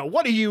do you know?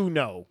 What do you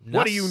know?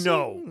 What do you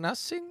know?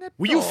 Nothing at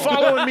Were you all.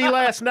 following me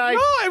last night?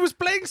 No, I was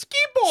playing skee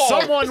ball.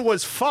 Someone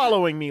was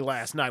following me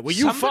last night. Were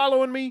you Somebody-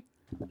 following me?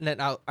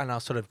 And I'll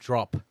sort of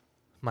drop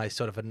my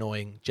sort of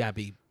annoying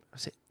jabby. I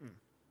say,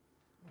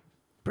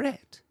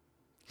 Brett,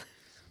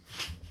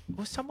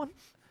 was someone?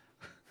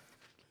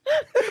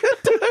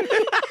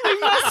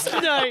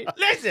 No.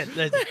 Listen.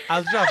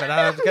 I'll drop it.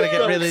 I'm gonna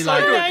get really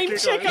like. Name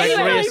check Like,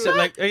 on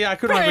name. yeah, I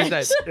couldn't remember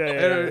his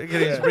name.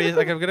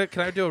 Yeah.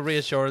 Can I do a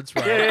reassurance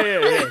round?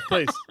 Yeah.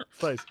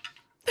 Please.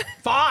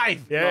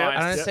 5. Yeah.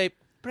 And I yeah. say,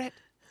 Brett,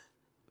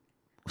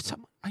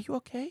 are you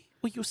okay?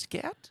 Were you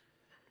scared?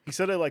 He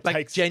sort of like Like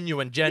takes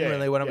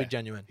genuinely. Why don't we yeah.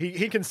 genuine?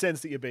 He can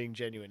sense that you're being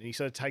genuine, and he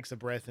sort of takes a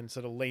breath and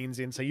sort of leans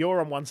in. So you're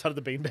on one side of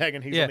the beanbag,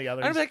 and he's on the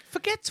other. And I'm like,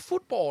 forget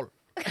football.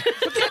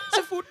 Forget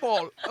the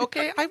football.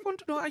 Okay, I want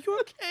to know. Are you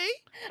okay?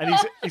 and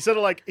he's sort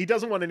of like he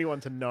doesn't want anyone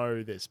to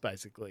know this,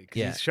 basically.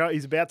 'Cause Yeah.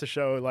 he's about to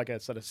show like a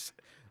sort of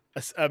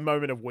a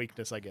moment of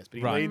weakness, I guess. But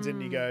he Right. leans in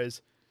and he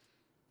goes,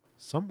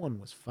 "Someone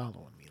was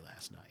following me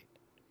last night.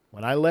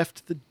 When I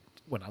left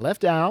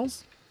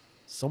Owl's,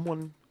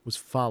 someone was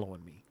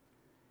following me,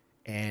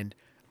 and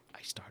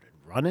I started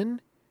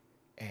running,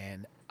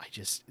 and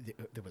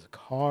there was a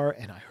car,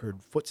 and I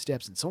heard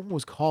footsteps, and someone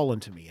was calling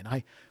to me, and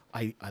I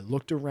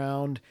looked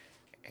around,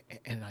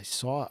 and I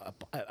saw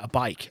a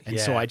bike, and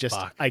so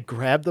Yeah, I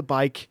grabbed the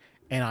bike,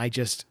 and I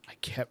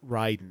kept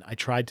riding. I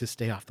tried to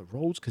stay off the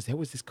roads because there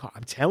was this car.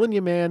 I'm telling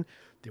you, man,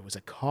 there was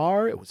a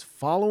car. It was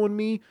following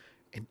me,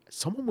 and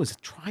someone was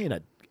trying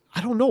to.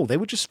 I don't know. They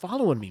were just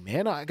following me,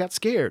 man. I got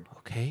scared.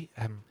 Okay.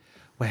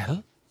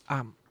 Well,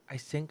 I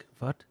think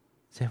what?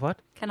 Say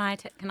what? Can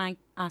I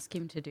ask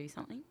him to do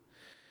something?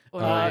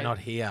 Or You're not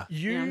here.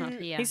 Yeah, I'm not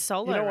here. He's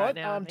solo You know right what?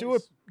 now.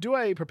 Do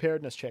a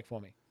preparedness check for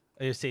me.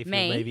 You see if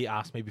Me? you maybe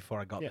asked me before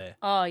I got Yeah. there.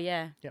 Oh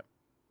yeah. Yep.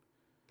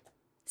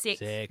 6.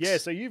 6. Yeah,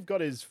 so you've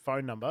got his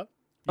phone number.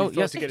 Oh, You've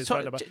got yes. to get his So,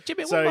 phone number.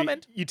 Jimmy, so one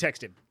moment. you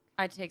text him.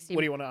 I text him.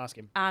 What do you want to ask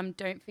him?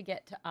 Don't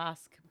forget to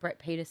ask Brett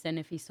Peterson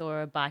if he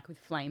saw a bike with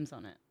flames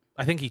on it.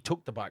 I think he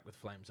took the bike with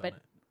flames But on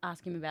it.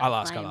 ask him about I'll the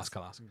ask.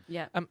 flames.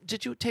 Yeah.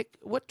 Did you take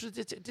what? Did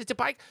the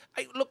bike?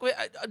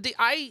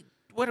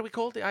 What do we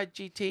call it? The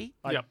IGT?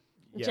 Yep.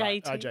 Yeah,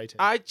 JT.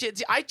 JT.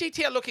 The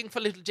IGT are looking for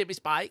little Jimmy's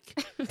bike,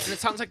 and it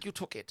sounds like you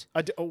took it.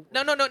 Oh,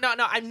 No.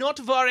 I'm not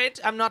worried.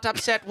 I'm not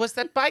upset.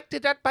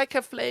 Did that bike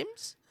have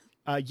flames?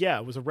 Yeah,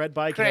 it was a red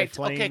bike. It had Great.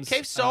 Okay, flames.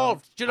 case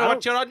solved. Do you know I what?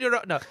 don't- You're on your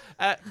own. No.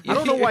 I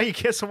don't know why you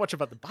care so much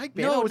about the bike,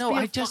 man. No, was being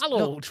I just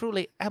followed. look,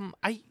 truly.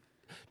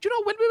 Do you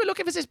know when we were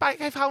looking for this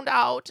bike, I found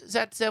out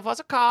that there was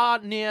a car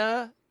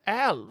near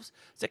Elves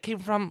that came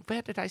from.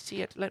 Where did I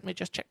see it? Let me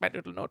just check my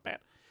little notepad.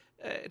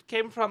 It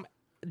came from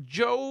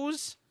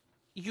Joe's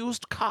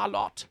used car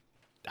lot.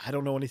 I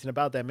don't know anything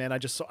about that, man. I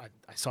just saw.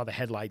 I saw the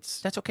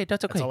headlights. That's okay.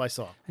 That's okay. That's all I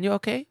saw. And you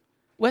okay?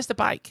 Where's the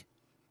bike?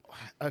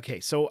 Okay,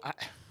 so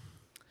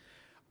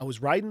I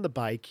was riding the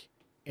bike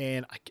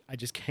and I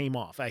just came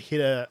off. I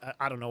hit a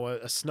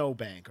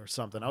snowbank or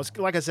something. I was,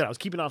 like I said, I was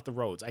keeping off the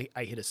roads.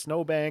 I hit a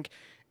snowbank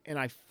and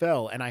I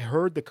fell and I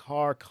heard the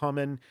car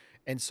coming.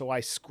 And so I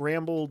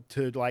scrambled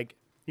to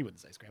he wouldn't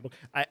say scrambled.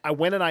 I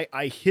went and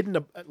I hid in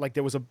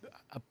there was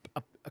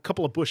a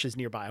couple of bushes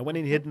nearby. I went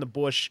and hid in the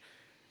bush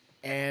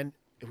and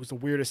it was the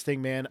weirdest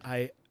thing, man.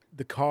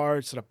 The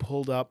car sort of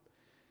pulled up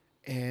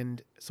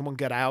and someone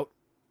got out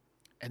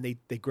and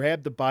they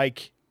grabbed the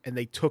bike and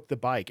they took the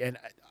bike. And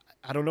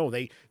I don't know.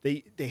 They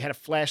had a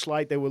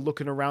flashlight. They were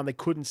looking around. They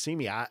couldn't see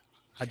me. I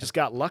just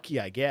got lucky,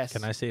 I guess.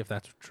 Can I see if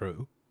that's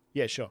true?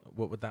 Yeah, sure.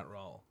 What would that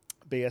roll?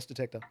 BS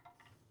detector.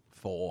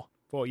 4.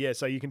 Yeah,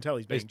 so you can tell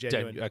he's being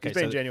genuine. He's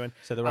being genuine.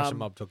 So the Russian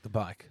mob took the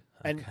bike.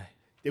 and- Okay.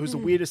 It was the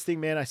weirdest thing,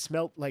 man. I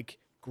smelled like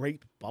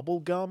grape bubble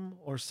gum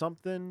or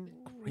something.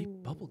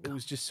 Great bubble It gum.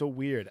 was just so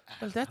weird.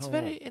 Well, I that's don't know.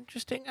 very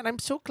interesting, and I'm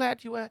so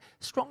glad you were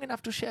strong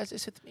enough to share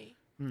this with me.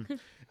 Do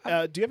you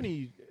have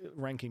any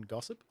ranking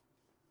gossip?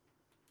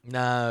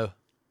 No.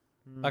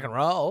 I can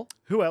roll.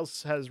 Who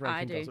else has I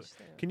ranking do.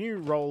 gossip? Can you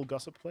roll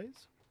gossip,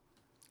 please?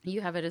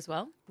 You have it as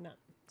well? No,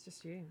 it's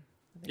just you.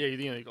 Yeah, you're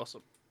the only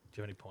gossip. Do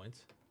you have any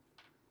points?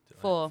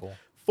 4.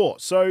 4.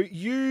 So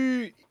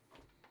you,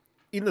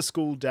 in the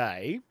school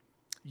day,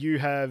 you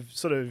have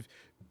sort of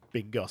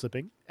been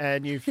gossiping,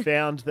 and you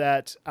found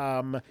that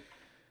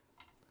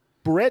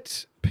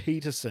Brett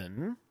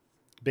Peterson,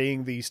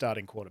 being the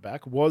starting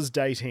quarterback, was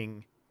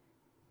dating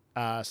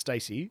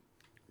Stacey,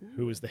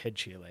 who was the head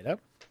cheerleader,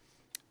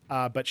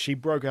 but she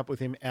broke up with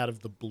him out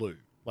of the blue,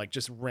 like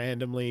just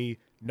randomly.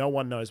 No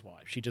one knows why.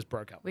 She just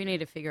broke up. We need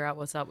to figure out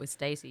what's up with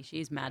Stacey.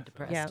 She's mad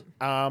depressed.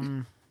 Yeah.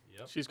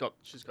 She's got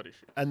issues.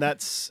 And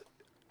that's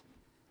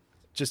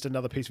just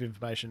another piece of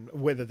information.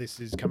 Whether this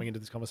is coming into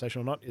this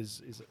conversation or not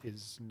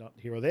is not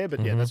here or there.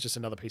 But yeah, that's just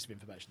another piece of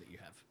information that you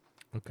have.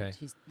 Okay.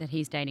 That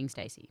he's dating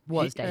Stacey.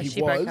 Was dating.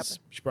 she broke up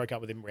She broke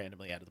up with him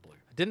randomly out of the blue.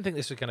 I didn't think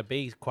this was going to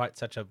be quite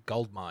such a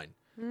gold mine.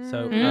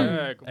 So,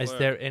 Yeah, good is work.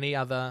 there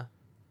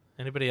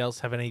anybody else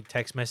have any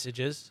text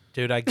messages?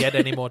 Did I get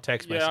any more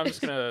text Yeah, I'm messages?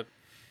 just gonna.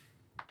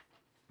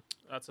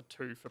 That's a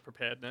 2 for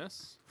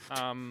preparedness.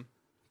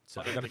 So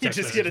I got a You text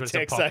just get a message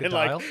with text pocket saying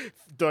dial.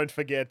 "Don't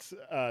forget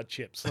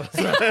chips." That's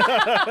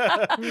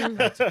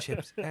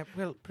chips.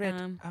 Well,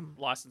 Brett,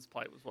 License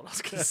plate was what I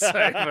was gonna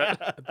say.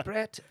 But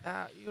Brett,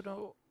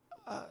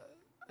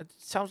 it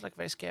sounds like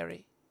very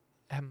scary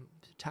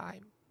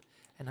time,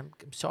 and I'm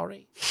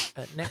sorry.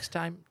 Next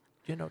time,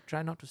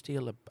 try not to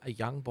steal a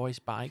young boy's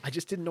bike. I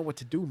just didn't know what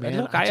to do, And man.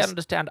 look, I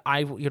understand.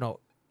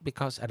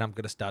 Because, and I'm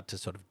going to start to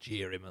sort of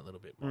jeer him a little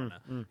bit more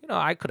now.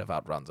 I could have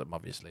outrun them,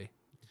 obviously.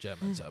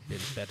 Germans are a bit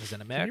better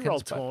than Can Americans. you roll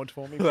but- taunt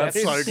for me?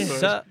 That's please? so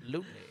good.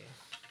 Absolutely.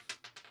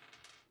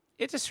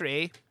 It's a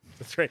 3.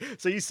 That's right.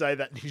 So you say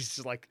that, and he just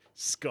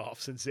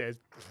scoffs and says,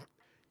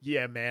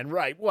 "Yeah, man,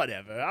 right,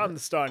 whatever. I'm the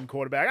starting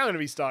quarterback. I'm going to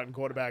be starting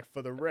quarterback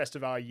for the rest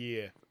of our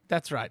year."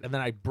 That's right. And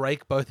then I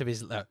break both of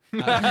his. Tonya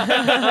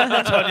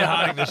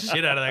Harding the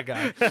shit out of that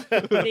guy.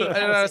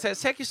 And I say,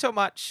 "Thank you so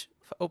much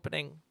for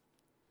opening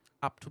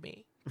up to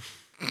me."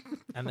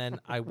 And then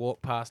I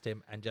walk past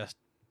him and just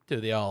do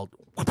the old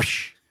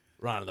whoosh,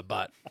 right in the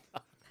butt.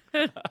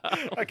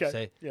 Okay.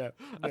 Say, Yeah.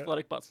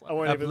 athletic butt slap. I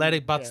won't even,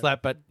 athletic butt yeah.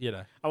 slap, but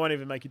I won't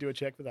even make you do a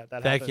check for that.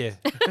 That thank happens.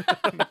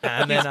 you.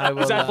 And then I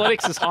will. His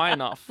athletics is high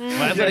enough.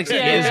 My athletics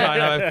Yeah. is high.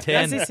 I have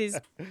 10. This is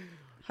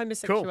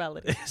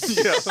homosexuality.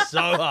 So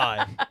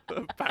high.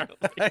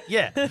 Apparently.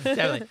 Yeah,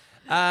 definitely.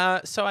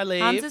 So I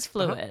leave. Hans is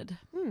fluid.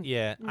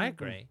 Yeah, I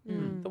agree.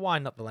 The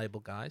wine, not the label,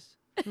 guys.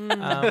 So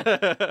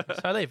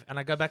I leave and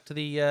I go back to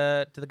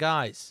the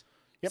guys.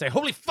 Say,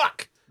 "Holy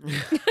fuck!"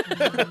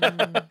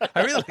 I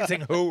really like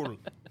saying "hole."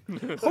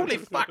 Holy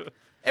fuck!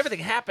 Everything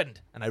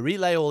happened, and I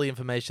relay all the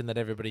information that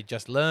everybody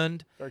just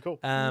learned. Very cool.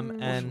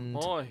 And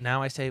Boy.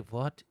 now I say,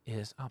 "What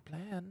is our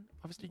plan?"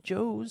 Obviously,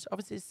 Joe's.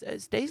 Obviously,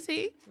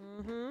 Stacey.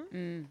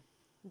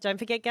 Don't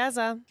forget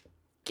Gaza.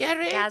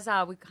 Gary.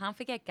 Gaza. We can't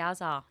forget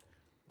Gaza.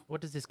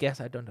 What is this gas?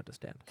 I don't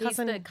understand. He's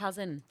the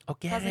cousin. Oh,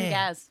 Gary. Cousin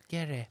Gaz.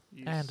 Gary.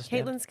 I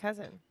understand. Caitlin's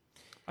cousin.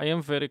 I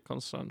am very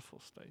concerned for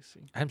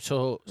Stacey. I'm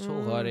so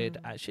worried.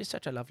 She's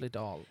such a lovely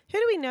doll. Who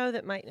do we know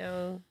that might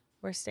know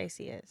where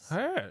Stacey is?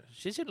 Her.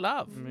 She's in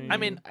love. I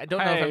mean, I don't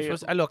know if I'm Hey,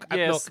 supposed to. Look,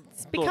 yes. look.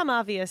 It's become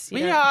obvious. You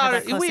We don't have are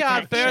that close we a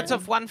are birds connection.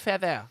 of one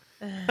feather.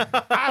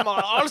 I'm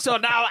also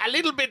now a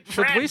little bit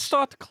Should we French.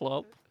 start a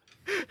club?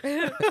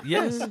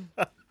 Yes.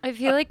 I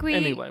feel like we.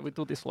 Anyway, we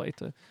do this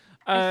later.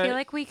 I feel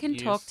like we can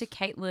talk yes. to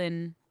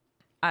Caitlin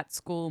at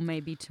school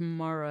maybe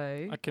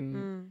tomorrow. I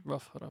can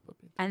rough her up a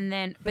bit. And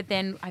then, but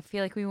then I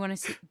feel like we want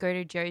to go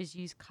to Joe's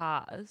used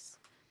cars,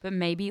 but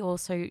maybe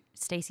also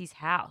Stacey's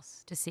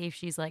house to see if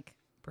she's like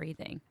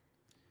breathing.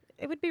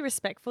 It would be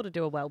respectful to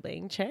do a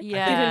well-being check,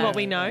 Yeah. given what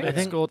we know. I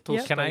think, go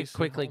to can I Stacey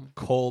quickly home.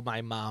 call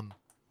my mum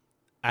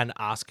and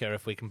ask her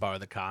if we can borrow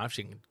the car, if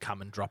she can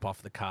come and drop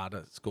off the car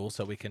to school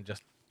so we can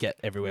just get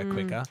everywhere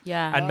quicker?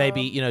 Yeah. And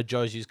maybe,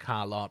 Joe's used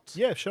car lot.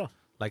 Yeah, sure.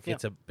 Like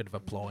it's a bit of a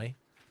ploy.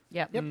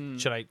 Yep.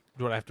 Do I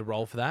have to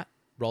roll for that?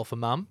 Roll for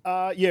mum?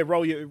 Yeah,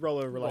 roll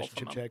a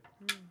relationship Mum. check.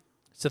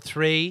 It's a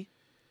 3.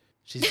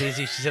 She's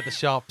busy. She's at the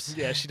shops.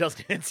 Yeah, she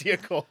doesn't answer your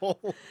call.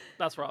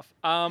 That's rough.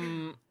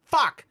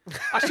 Fuck!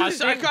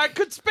 I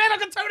could spend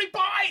on Tony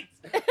Pines!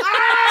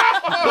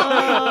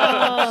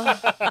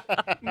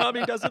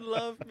 Mummy doesn't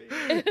love me.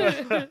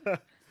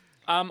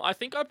 I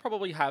think I'd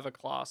probably have a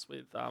class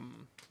with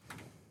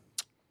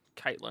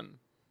Caitlin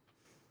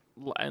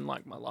in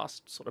like my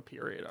last sort of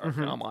period. I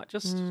reckon I might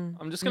just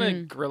I'm just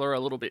gonna grill her a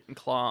little bit in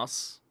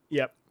class.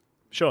 Yep.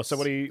 Sure. So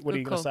what are you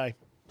Good gonna call. say?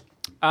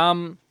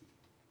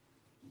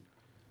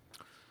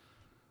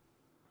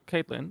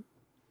 Caitlin, and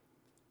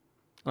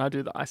I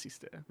do the icy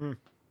stare.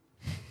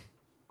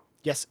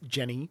 Yes,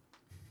 Jenny.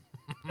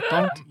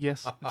 Don't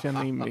yes,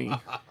 Jenny me.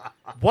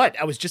 What?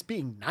 I was just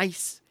being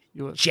nice,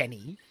 You are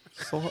Jenny.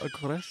 so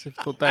aggressive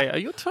today. Are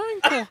you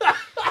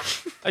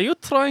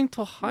trying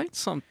to hide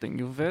something?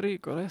 You're very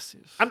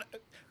aggressive.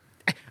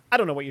 I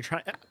don't know what you're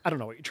trying. I don't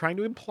know what you're trying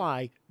to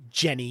imply,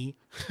 Jenny.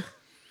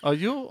 Are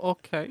you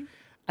okay?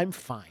 I'm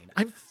fine.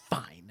 I'm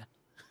fine.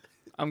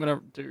 I'm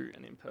gonna do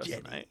an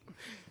impersonate.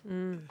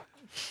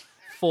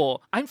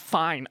 For I'm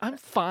fine.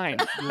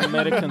 You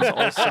Americans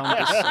all sound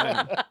the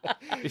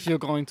same. If you're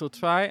going to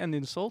try and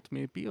insult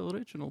me, be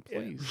original,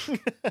 please.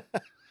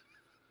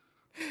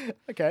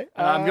 Okay.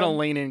 And I'm gonna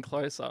lean in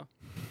closer.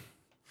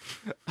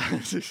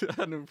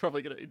 And I'm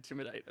probably gonna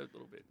intimidate a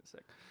little bit in a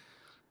sec.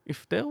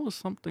 If there was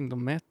something the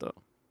matter,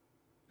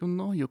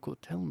 you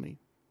could tell me.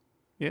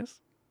 Yes?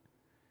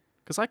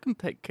 Because I can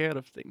take care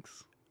of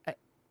things.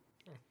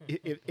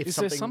 If Is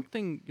there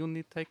something you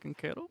need taken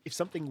care of? if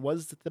something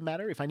was the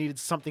matter, if I needed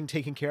something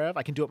taken care of,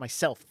 I can do it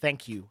myself.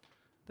 Thank you.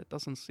 That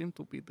doesn't seem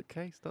to be the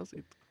case, does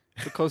it?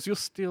 Because you're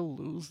still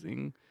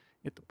losing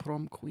at the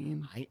prom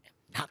queen. I am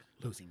not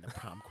losing the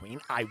prom queen.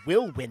 I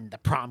will win the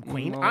prom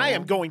queen. No. I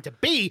am going to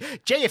be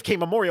JFK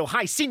Memorial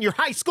High Senior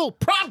High School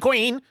prom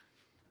queen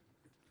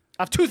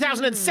of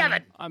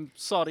 2007. I'm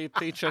sorry,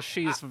 teacher.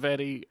 She's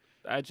very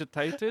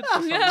agitated. for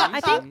some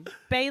I think reason.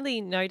 Bailey,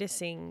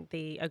 noticing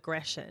the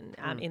aggression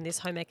in this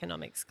home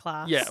economics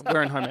class, Yeah,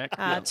 we're in home ec.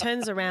 Yeah.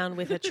 turns around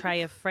with a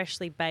tray of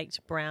freshly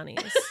baked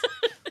brownies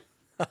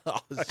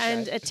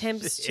and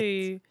attempts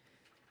to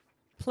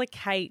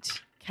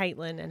placate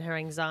Caitlin and her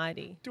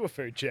anxiety. Do a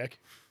food check.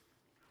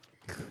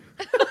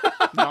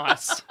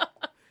 Nice.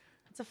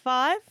 It's a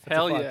 5.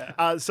 Hell Fine.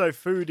 yeah. So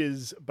food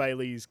is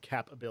Bailey's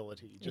cap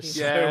ability. Just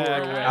so Yeah.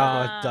 we're aware.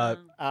 Oh,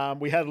 dope.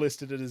 We had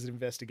listed it as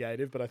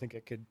investigative, but I think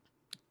it could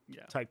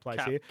Yeah. take place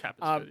Cap- here. cap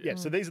is good, Yeah.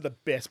 So these are the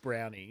best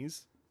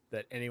brownies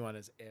that anyone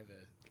has ever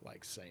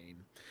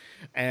seen.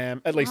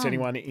 At least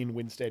anyone in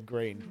Winstead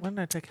Green. Why don't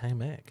I take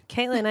home egg?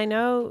 Caitlin, I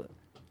know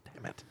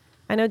Damn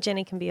it.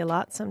 Jenny can be a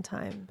lot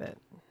sometime, but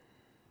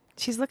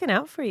she's looking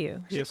out for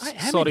you. Yes. I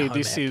am Sorry, in home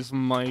this ec. is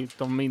my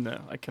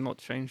demeanor. I cannot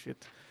change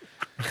it.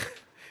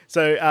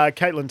 So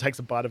Caitlin takes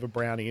a bite of a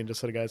brownie and just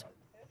sort of goes,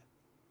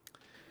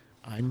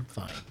 I'm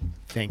fine.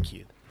 Thank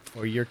you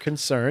for your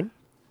concern.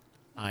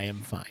 I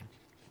am fine.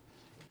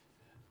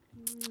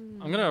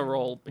 I'm gonna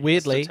roll BS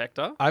Weirdly,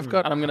 detector. I've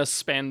got and I'm gonna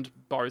spend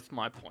both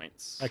my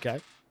points, Okay.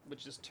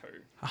 which is 2.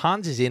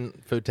 Hans is in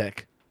food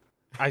tech.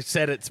 I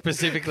said it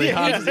specifically.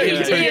 Hans is yeah, in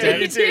yeah, food yeah.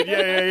 tech. You did.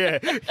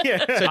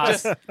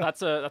 Yeah.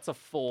 That's a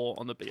 4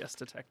 on the BS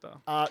detector.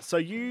 So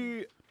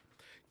you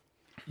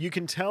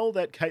can tell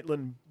that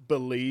Caitlin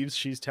believes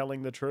she's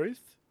telling the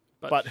truth,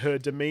 but her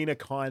demeanor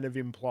kind of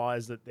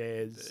implies that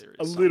there's There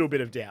a is little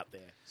bit of doubt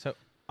there. So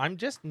I'm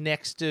just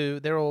next to.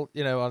 They're all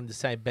on the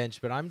same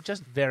bench, but I'm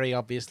just very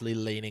obviously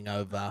leaning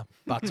over,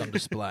 butts on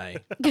display.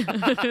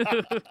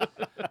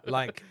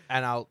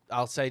 And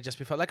I'll say just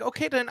before,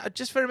 okay, then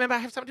just remember, I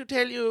have something to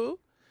tell you,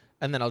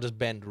 and then I'll just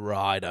bend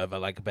right over,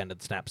 like a bend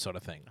and snap sort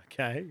of thing,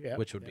 Okay. Yeah.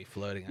 which would be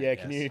flirting. I Yeah.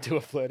 guess. Can you do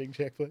a flirting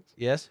check, please?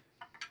 Yes.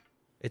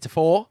 It's a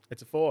 4.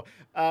 It's a 4.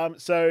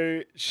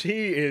 So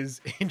she is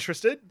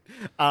interested,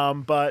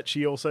 but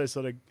she also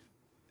sort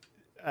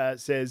of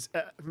says,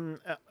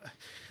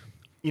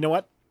 you know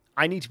what?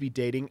 I need to be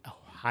dating a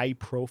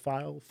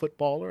high-profile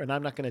footballer, and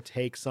I'm not going to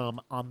take some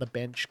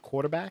on-the-bench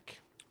quarterback.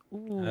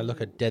 And I look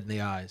her dead in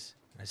the eyes.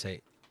 I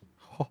say,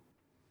 "Oh,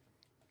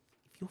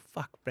 if you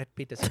fuck Brett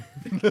Peterson,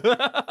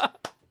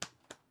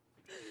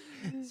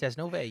 there's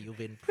no way you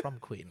win prom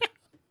queen.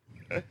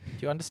 Do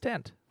you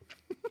understand?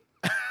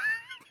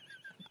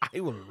 I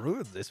will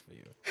ruin this for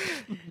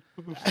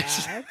you."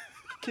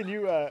 Can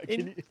you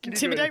do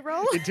Intimidate an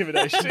roll?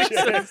 Intimidation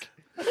check.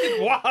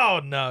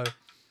 Wow, no.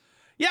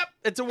 Yep,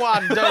 it's a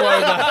 1. Don't worry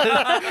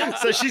about it.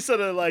 So she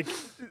sort of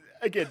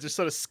again just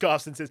sort of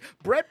scoffs and says,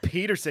 Brett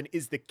Peterson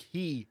is the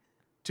key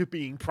to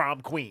being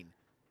prom queen.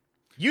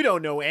 You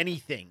don't know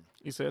anything.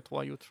 Is that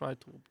why you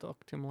tried to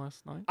abduct him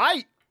last night?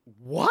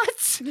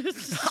 What?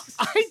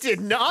 I did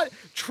not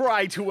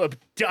try to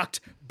abduct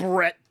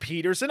Brett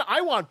Peterson.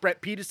 I want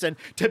Brett Peterson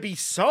to be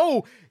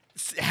so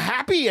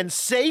happy and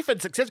safe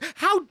and successful.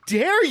 How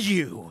dare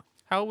you?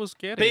 How was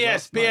Gary? BS,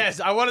 last night?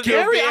 BS. I want to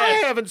Gary, do I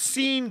BS. haven't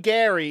seen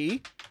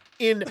Gary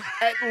in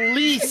at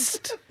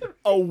least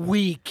a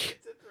week.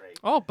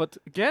 Oh, but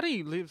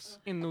Gary lives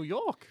in New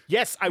York.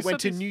 Yes, I You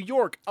went said to this- New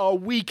York a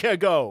week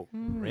ago.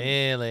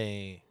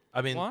 Really?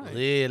 I mean, Why?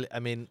 really? I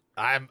mean,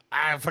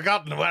 I've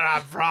forgotten where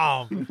I'm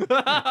from.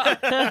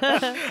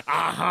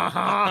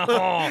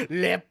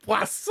 Les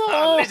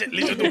poissons.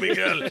 Listen to me,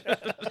 girl.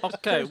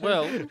 Okay,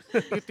 well,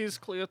 it is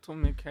clear to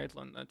me,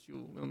 Caitlin, that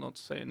you will not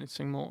say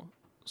anything more.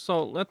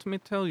 So let me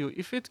tell you,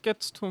 if it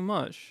gets too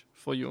much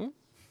for you,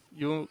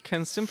 you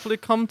can simply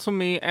come to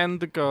me and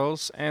the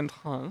girls and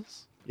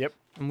Hans, Yep.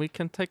 and we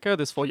can take care of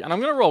this for you. And I'm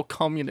gonna roll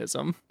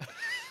communism.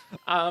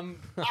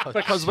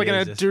 Because we're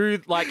gonna Jesus.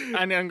 do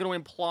and I'm gonna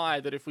imply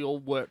that if we all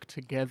work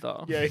together,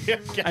 Yeah, yeah.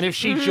 and if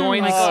she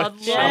joins God,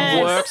 and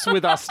yes. works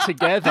with us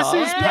together, This is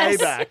Yes.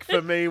 payback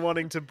for me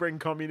wanting to bring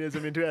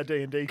communism into our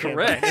D&D campaign,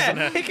 Correct. isn't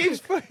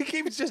it? he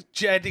keeps just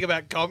chanting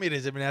about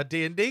communism in our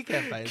D&D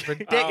campaign. It's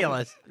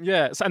ridiculous.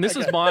 yes, and this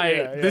is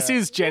this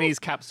is Jenny's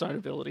capstone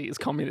ability is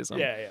communism.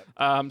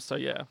 Yeah. So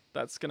yeah,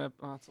 that's gonna.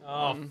 That's a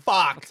Oh, one.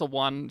 fuck. That's a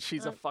one.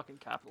 She's a fucking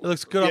capitalist. It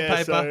looks good on Yeah,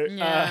 paper. so,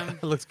 Yeah.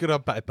 It looks good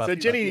on paper. So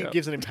Jenny Yeah.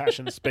 gives an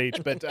impassioned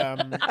speech, but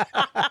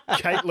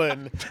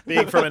Caitlin,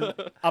 being from an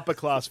upper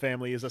class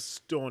family, is a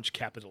staunch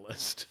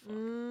capitalist.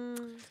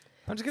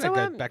 I'm just going to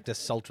So, go back to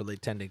sultrily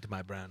tending to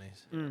my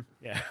brownies.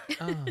 Yeah.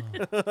 So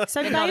not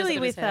as Bailey,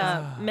 good with as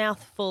a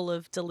mouthful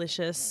of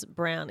delicious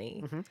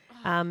brownie,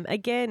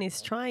 again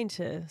is trying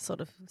to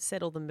sort of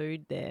settle the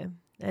mood there,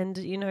 and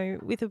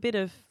with a bit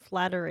of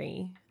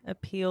flattery,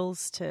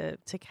 appeals to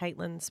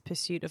Caitlin's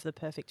pursuit of the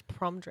perfect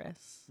prom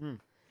dress.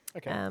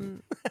 Okay.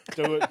 Um,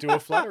 Do a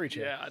flattery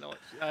check. Yeah, I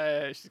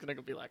know. She's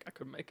gonna be like, I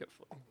could make it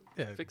for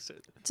you. Yeah. Fix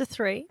it. it's a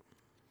 3.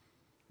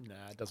 Nah,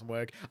 it doesn't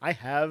work. I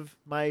have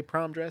my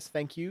prom dress.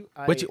 Thank you.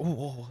 What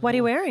What are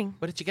you wearing?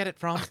 Where did you get it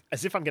from?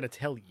 As if I'm going to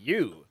tell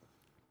you.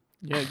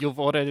 Yeah, you've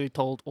already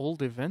told all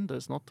the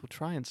vendors not to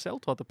try and sell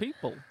to other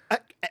people.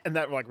 And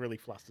that really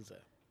flusters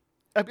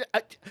her.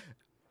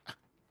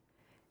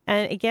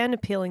 And again,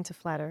 appealing to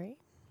flattery.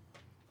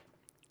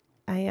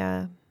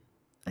 I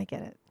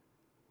get it.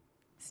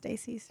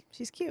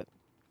 She's cute.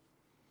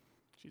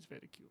 She's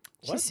very cute.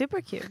 She's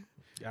super cute.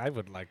 I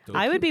would like to.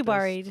 I would be keep this.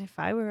 worried if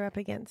I were up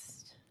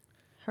against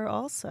her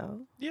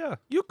also. Yeah,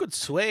 you could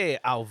sway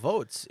our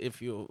votes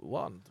if you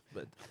want,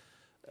 but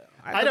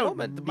at I the don't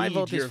moment, my need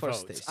vote your is for votes.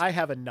 Stacey. I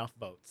have enough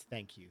votes.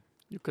 Thank you.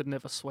 You could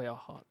never sway our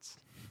hearts.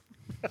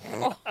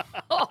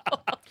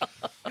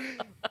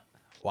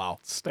 Wow.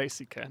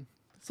 Stacy can.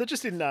 So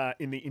just in the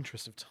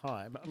interest of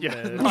time, I'm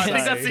Yeah, gonna I think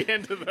that's say- the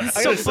end of that. I'm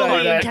So going to say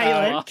bullying that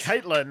Caitlin.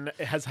 Caitlin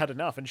has had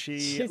enough and she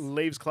She's-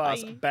 leaves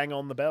class Bye. bang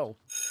on the bell.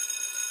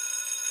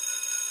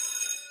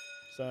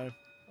 So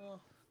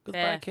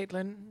Goodbye, Fair.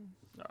 Caitlin.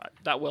 All right,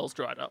 that well's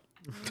dried up.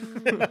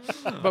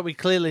 But we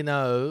clearly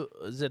know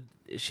that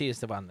she is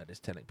the one that is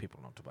telling people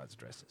not to buy the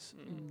dresses.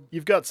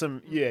 you've got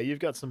some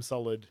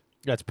solid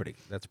That's pretty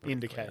clear.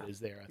 indicators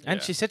there. I think. And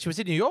Yeah. she said she was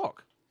in New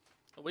York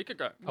A week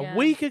ago. Yeah. a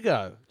week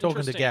ago talking to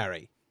Interesting.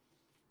 Gary.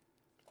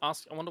 I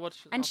wonder what.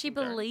 And she asking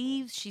Gary.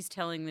 believes she's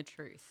telling the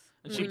truth.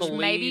 And she Which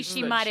maybe believes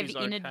she that might have she's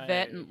okay.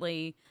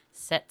 inadvertently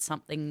set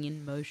something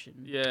in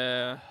motion.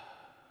 Yeah.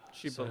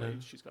 She So-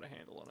 believes she's got a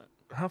handle on it.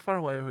 How far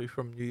away are we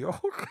from New York?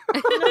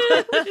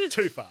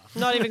 Too far.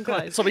 Not even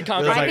close. So we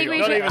can't. It's go I like, think we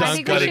not should. even I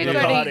think go we to should the go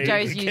party to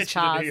Joe's and get used you to New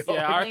cars. York.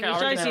 Yeah, I reckon. Joe's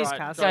I reckon used right.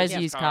 cars. Joe's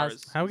used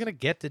cars. How are we going to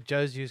get to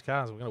Joe's used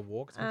cars? We're going to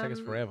walk. It's going to take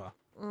us forever.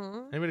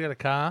 Anybody got a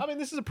car? I mean,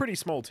 this is a pretty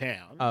small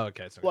town. Oh,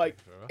 okay. It's not gonna like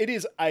take forever. it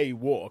is a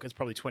walk. It's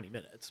probably 20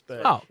 minutes,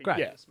 but Oh, great.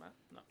 yeah, Yes, Matt.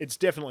 No. it's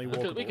definitely We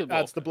could- walkable. we could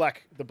That's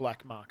walk the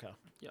black marker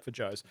Yep. for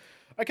Joe's.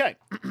 Okay,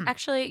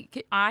 Actually,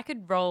 I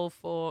could roll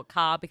for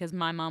car because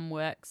my mum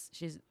works.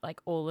 She's like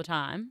all the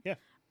time. Yeah.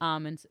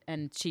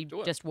 And she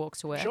Do it. just walks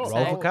to work. sure.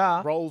 Roll for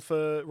car.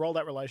 Roll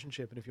that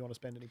relationship, and if you want to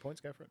spend any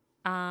points, go for it.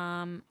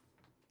 I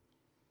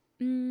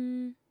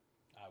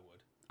would.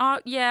 Oh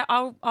yeah,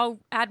 I'll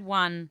add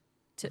one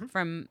to,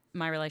 from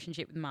my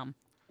relationship with mum.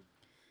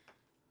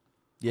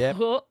 Yeah.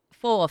 4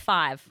 or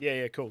 5.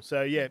 Yeah, cool.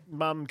 So yeah,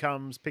 Mum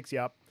comes, picks you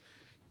up,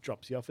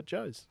 drops you off at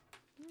Joe's,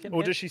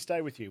 or does she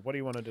stay with you? What do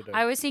you want her to do?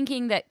 I was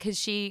thinking that because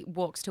she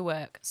walks to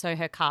work, so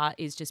her car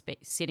is just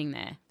sitting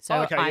there. So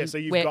Oh, okay, yeah. So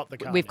you've got the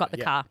car. We've now. got the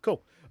Yeah, car.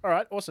 Cool. All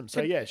right, awesome.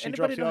 So yeah, she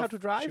drops Anybody you know off. how to she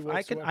drive?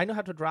 walks to work. I know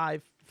how to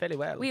drive fairly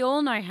well. We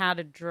all know how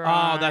to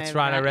drive. Oh, that's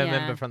right. I remember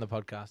yeah. from the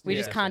podcast. We Yeah.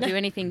 just can't do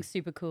anything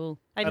super cool.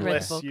 I read the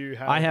Unless book. you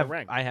have I a have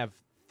rank. I have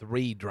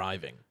 3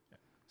 driving.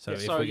 So Yeah,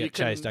 if so we you get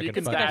can- chased, I you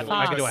can can fucking get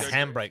I can do a fast.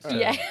 handbrake.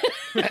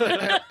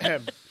 Yeah.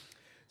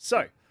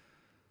 So,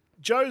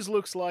 Joe's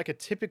looks like a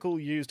typical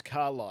used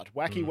car lot.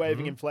 Wacky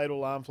waving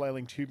inflatable arm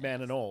flailing tube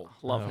man and all.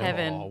 Love it.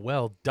 Heaven. Oh,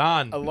 well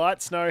done. A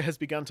light snow has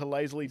begun to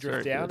lazily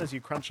drift Very down good. as you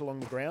crunch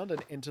along the ground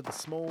and enter the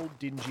small,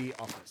 dingy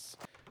office.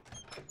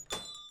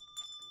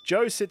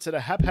 Joe sits at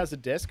a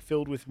haphazard desk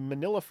filled with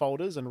manila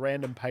folders and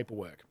random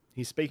paperwork.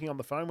 He's speaking on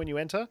the phone when you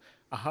enter,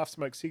 a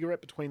half-smoked cigarette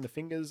between the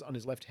fingers on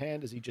his left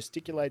hand as he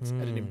gesticulates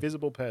at an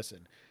invisible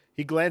person.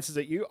 He glances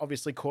at you,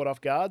 obviously caught off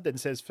guard, then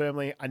says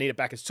firmly, "I need it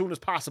back as soon as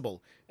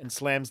possible," and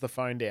slams the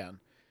phone down.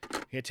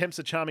 He attempts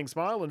a charming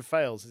smile and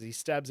fails as he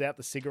stabs out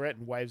the cigarette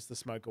and waves the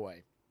smoke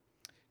away.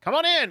 Come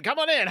on in,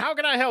 how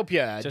can I help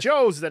you?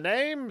 Joe's the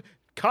name,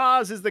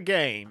 cars is the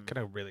game. Can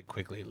I really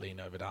quickly lean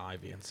over to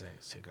Ivy and say,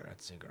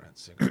 cigarette, cigarette,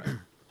 cigarette?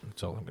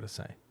 That's all I'm going to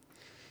say.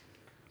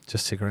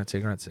 Just cigarette,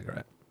 cigarette,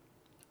 cigarette.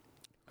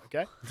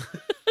 Okay.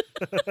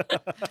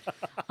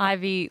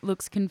 Ivy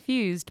looks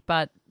confused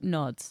but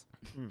nods.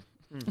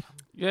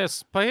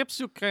 Yes, perhaps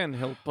you can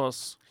help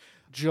us,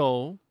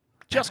 Joe.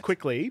 Just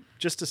quickly,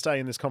 just to stay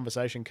in this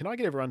conversation, can I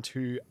get everyone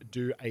to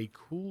do a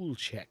cool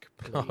check,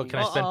 please? Oh, can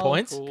I spend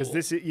points?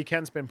 Because you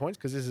can spend points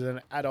because this is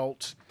an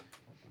adult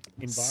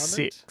environment.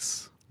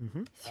 6.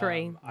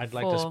 3. I'd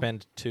like to 4.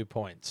 spend 2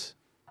 points.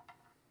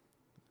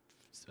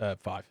 5.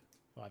 5.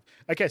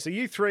 Okay, so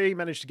you three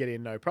manage to get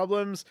in, no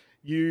problems.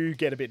 You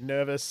get a bit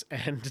nervous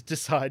and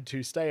decide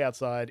to stay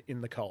outside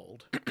in the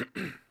cold.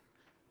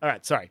 All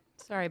right, sorry.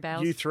 Sorry,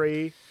 Bales. You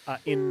three are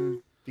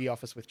in the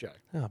office with Joe.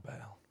 Oh,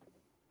 Bale.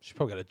 She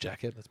probably got a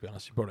jacket, let's be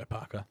honest. She brought her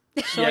parka.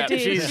 Yeah,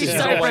 did. She's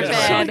so always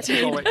prepared.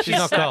 She's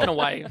not snacking cold.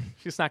 away.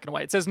 She's snacking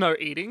away. It says no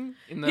eating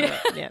in the.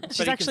 Yeah, she's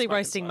you can actually smoke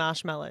roasting inside.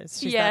 marshmallows.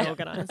 She's Yeah. that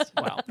organised.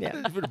 Wow.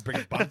 Yeah. Bring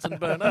a Bunsen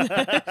burner.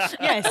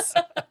 Yes.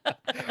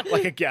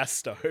 Like a gas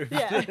stove.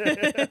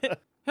 Yeah.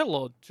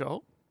 Hello,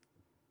 Joe.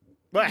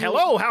 Well,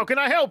 hello, how can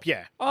I help you?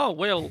 Oh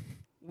well,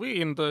 we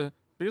in the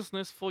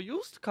business for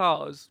used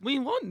cars. We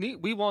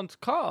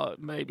want car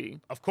maybe.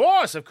 Of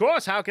course,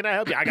 how can I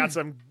help you? I got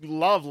some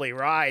lovely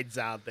rides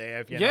out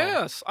there, if you know.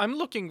 Yes, I'm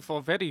looking for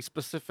a very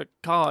specific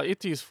car.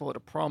 It is for the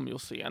prom, you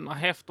see, and I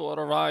have to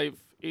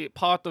arrive.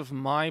 Part of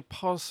my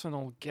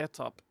personal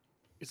get-up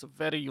is a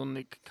very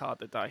unique car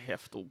that I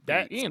have to be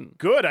That's in.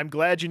 good. I'm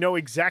glad you know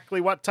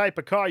exactly what type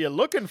of car you're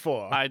looking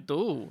for. I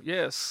do,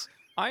 yes.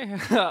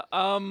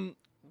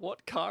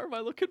 What car am I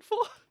looking for?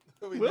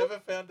 We never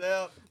found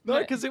out. No,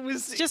 because it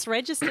was. It's just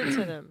registered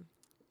to them.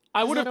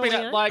 I would Is have that been all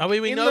we at know? like. I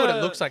mean, we in know what the-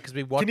 it looks like because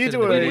we watched you it.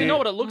 do in the a- video. We know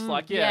what it looks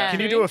like. Yeah. Can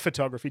you do a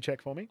photography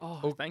check for me?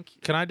 Oh, thank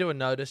you. Can I do a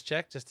notice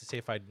check just to see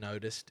if I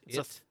noticed It's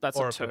a- it that's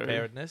a or a 2.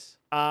 preparedness?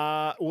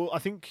 Well, I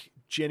think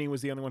Jenny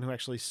was the only one who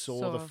actually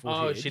saw the Saw.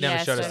 footage. Oh, she never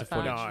Yeah, showed us so the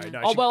far. footage.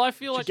 No, Oh she, well, I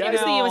feel like gave in it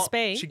the our-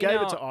 USB. she in gave it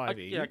our- to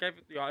Ivy. yeah, I gave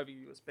it the Ivy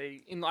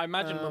USB. I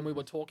imagine when we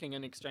were talking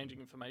and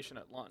exchanging information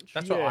at lunch.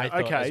 That's what I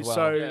thought okay, as well.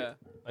 so yeah, Like,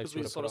 because she we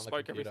would've sort put of it on the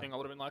spoke computer. everything. I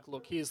would have been like,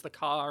 look, here's the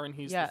car and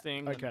here's Yeah. the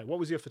thing. okay, what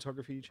was your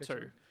photography check?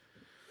 2.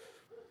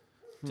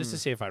 Just to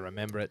see if I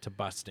remember it to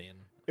bust in.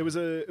 It was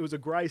a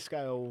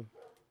grayscale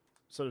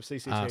sort of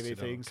CCTV so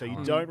thing, so you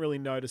colour. don't really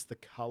notice the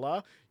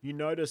color. You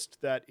noticed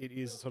that it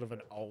is sort of an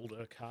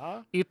older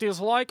car. It is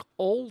like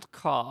old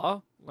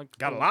car, like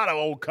Got a lot of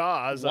old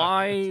cars.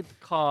 wide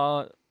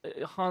car.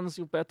 It hands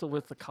you better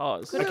with the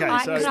cars. Okay,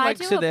 I, so- could I Like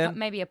do sedan.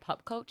 maybe a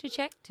pop culture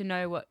check to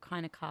know what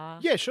kind of car?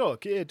 Yeah, sure.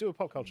 Yeah, do a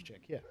pop culture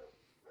check. Yeah.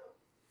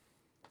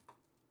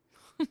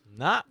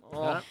 Nah.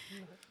 Oh,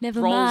 Never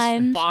rolls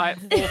mind. 4,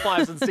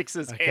 5s, and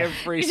 6s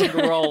every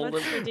single roll.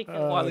 That's ridiculous.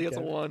 Finally gets a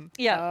okay. 1.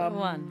 Yeah.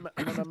 One.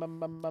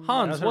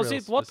 Hans, That's a was real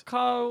it what specific-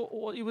 car?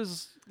 It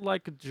was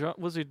like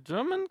was it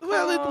German?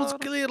 Well, it was car?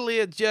 clearly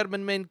a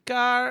German-made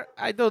car.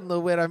 I don't know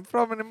where I'm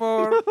from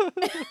anymore.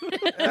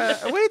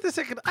 Wait a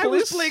second. I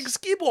was Please. playing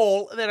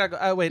skee-ball. And then I go,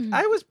 oh, wait.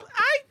 I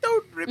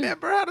don't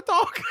remember how to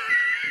talk.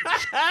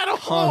 At all.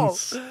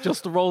 Hans,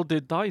 just roll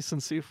the dice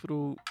and see if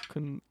you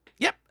can.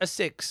 Yep, a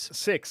 6.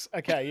 6.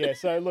 Okay, yeah.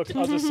 So look,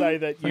 I'll just say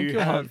that Thank you you,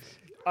 have. Hans.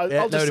 I'll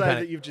Yeah, just no say panic.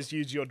 that you've just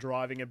used your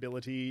driving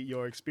ability,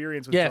 your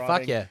experience with Yeah, fuck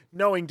driving, yeah.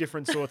 knowing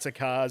different sorts of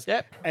cars,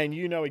 Yep. and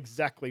you know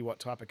exactly what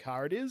type of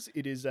car it is.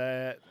 It is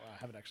a. I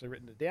haven't actually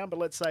written it down, but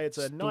let's say it's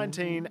a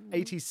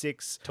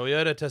 1986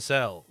 Toyota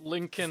Tercel.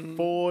 Lincoln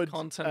Ford.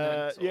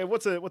 Continental. Yeah,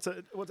 what's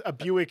a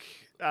Buick?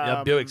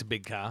 Yeah, Buick's a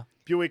big car.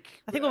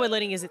 Buick. I think what we're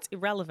learning is it's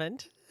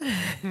irrelevant.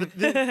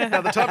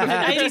 Now the type of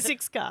An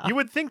 86 car. you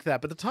would think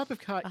that, but the type of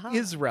car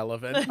is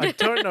relevant. I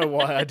don't know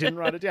why I didn't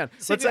write it down.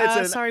 So, Let's say it's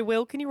an sorry,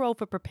 Will, can you roll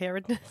for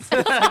preparedness?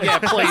 Yeah,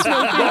 please.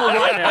 roll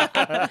right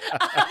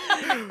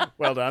now.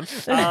 well done.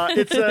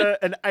 It's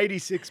an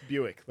 86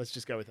 Buick. Let's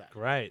just go with that.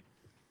 Great.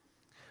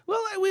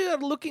 Well, we are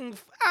looking.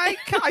 I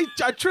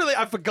truly,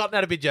 I've forgotten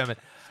how to be German.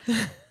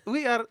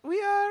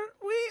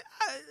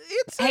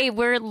 It's Hey,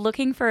 we're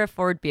looking for a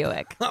Ford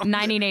Buick,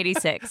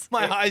 1986.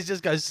 my eyes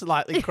just go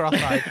slightly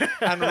cross-eyed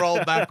and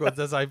roll backwards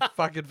as I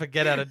fucking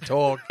forget how to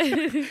talk.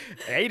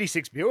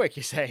 86 Buick,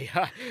 you say?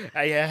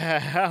 I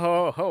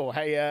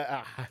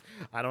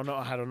don't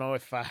know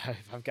if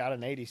I've got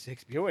an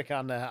 86 Buick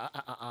on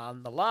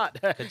the lot.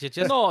 Did you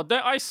just? No,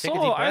 I deep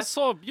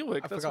saw breath.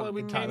 Buick. That's forgot why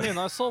we entirely. came in.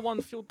 I saw one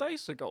a few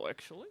days ago,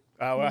 actually.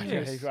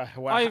 Yes.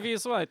 Well, Ivy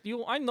is right.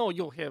 I know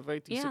you have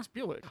 86 Yeah.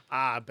 Buick.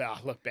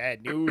 look,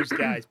 bad news,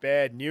 guys.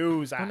 Bad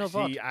news. no,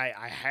 what? I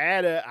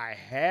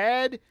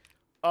had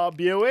a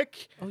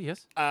Buick. Oh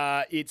yes.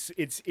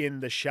 It's in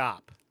the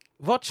shop.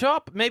 What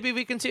shop? Maybe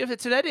we can see if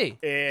it's ready.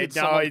 Did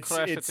No, someone it's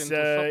crash it's it into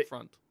shop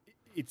front?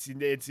 it's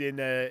in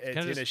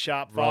a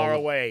shop roll far a-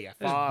 away, Just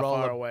far roll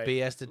far a away.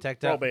 BS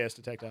detector. Roll BS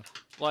detector.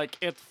 Like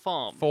at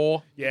farm.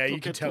 4. Yeah, you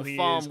Took can it tell to he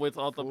farm is with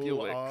other full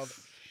Buicks.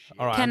 of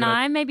All right. Can I'm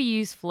gonna- I maybe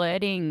use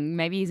flirting?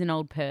 Maybe he's an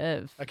old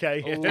perv.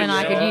 Okay. Ooh, And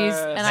I could use-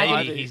 and I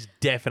Maybe could- he's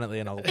definitely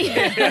an old. okay.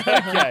 Okay.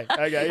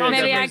 Yeah,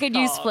 Maybe I definitely. could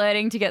use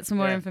flirting to get some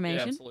more Yeah,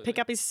 information. Pick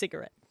up his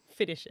cigarette.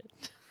 Finish it.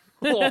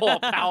 Oh,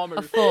 power A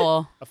move.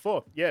 4. A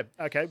 4. Yeah.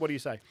 Okay. What do you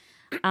say?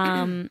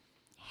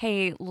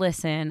 Hey,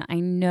 listen, I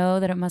know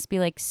that it must be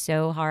like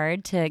so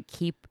hard to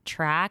keep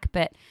track,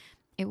 but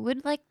it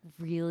would like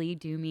really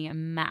do me a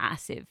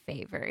massive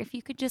favor if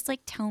you could just like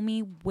tell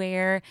me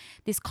where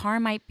this car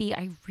might be.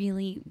 I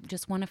really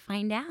just want to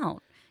find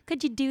out.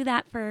 Could you do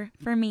that for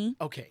me?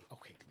 Okay.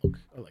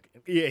 Look.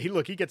 Yeah.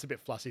 He gets a bit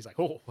flustered. He's like,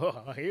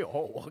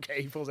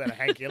 okay. He pulls out a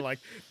hanky and like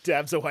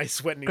dabs away,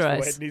 sweating his Gross.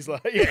 forehead, and he's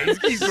like, yeah,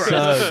 he's gross.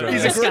 So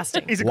He's gross.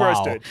 Disgusting. He's a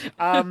Wow. gross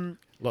dude.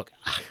 Look,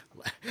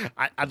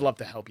 I'd love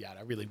to help you out.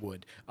 I really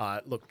would.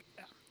 Look,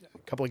 a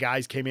couple of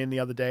guys came in the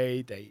other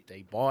day.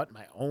 They bought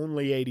my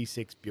only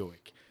 86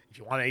 Buick. If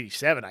you want an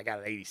 87, I got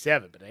an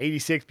 87. But an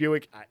 86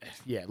 Buick,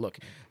 look,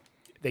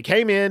 they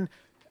came in.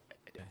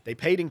 They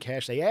paid in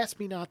cash. They asked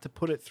me not to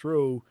put it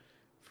through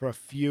for a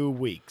few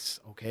weeks.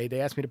 Okay, they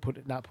asked me to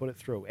not put it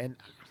through. And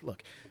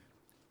look,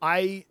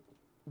 I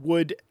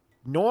would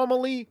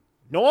normally,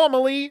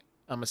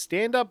 I'm a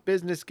stand-up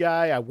business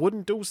guy. I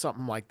wouldn't do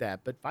something like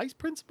that. But Vice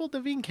Principal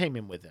Devine came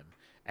in with him,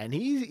 and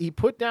he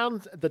put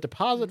down the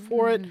deposit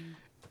for it.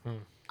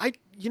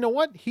 You know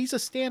what? He's a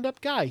stand-up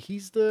guy.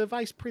 He's the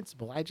vice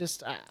principal. of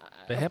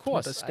Perhaps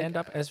course, not as stand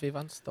up as we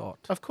once thought.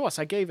 Of course,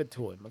 I gave it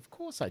to him. Of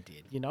course, I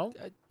did. You know,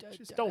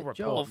 just don't report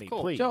Joe, me, of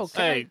course. please. Joe,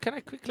 Hey, can I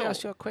quickly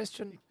ask you a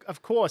question?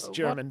 Of course,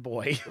 German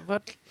boy.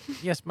 What?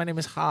 Yes, my name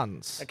is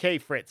Hans. Okay,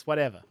 Fritz.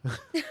 Whatever.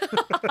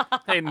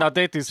 Hey, now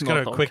that is Just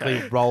not gonna quickly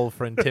okay. roll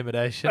for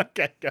intimidation.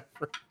 Okay, go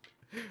for it.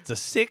 It's a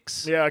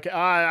 6. Yeah. Okay.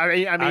 I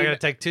mean, I'm gonna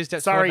take 2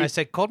 steps sorry. forward and I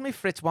say, "Call me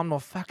Fritz one more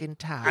fucking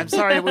time." I'm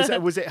sorry.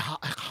 Was it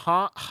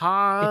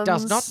Hans? It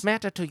does not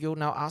matter to you.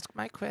 Now ask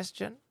my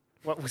question.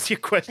 What was your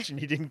question?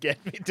 You didn't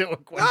get me to a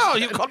question. No,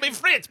 you called me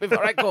Fritz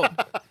before I go.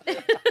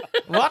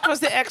 What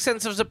was the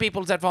accents of the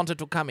people that wanted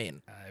to come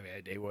in? I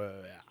mean, they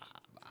were.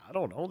 I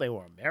don't know. They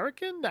were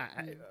American.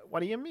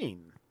 What do you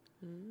mean?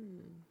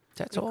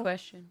 That's Good all.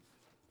 question.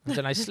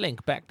 Then I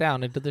slink back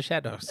down into the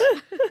shadows.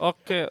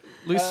 Okay,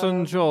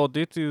 listen, Joe,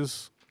 this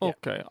is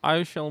okay.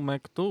 I shall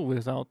make do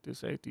without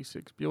this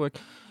 86 Buick,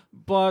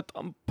 but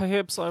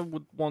perhaps I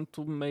would want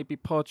to maybe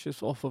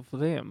purchase off of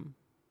them.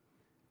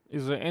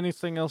 Is there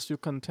anything else you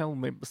can tell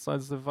me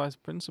besides the Vice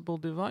Principal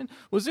Divine?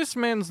 Was this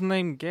man's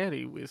name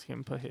Gary with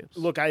him, perhaps?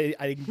 Look, I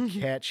didn't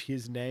catch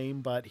his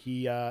name, but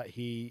he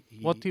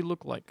What did he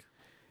look like?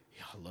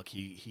 Yeah, look,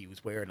 he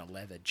was wearing a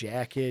leather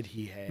jacket.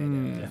 He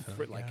had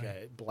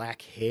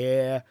black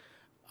hair.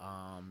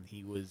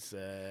 He was.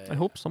 I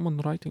hope someone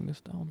writing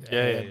this down.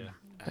 Yeah.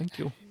 Thank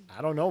you.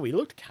 I don't know. He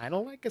looked kind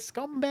of like a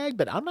scumbag,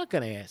 but I'm not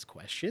going to ask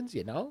questions.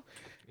 You know,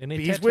 Any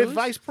he's tattoos? with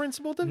Vice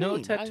Principal Devine. No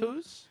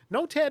tattoos?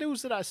 No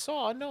tattoos that I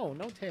saw. No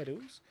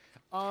tattoos.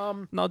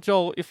 Now,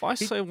 Joe, if I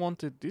say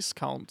wanted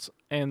discount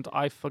and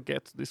I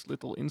forget this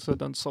little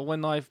incident, so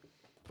when I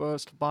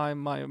first buy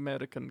my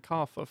American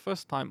car for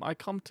first time, I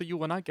come to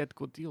you and I get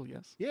good deal,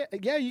 yes? Yeah.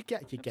 You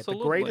get the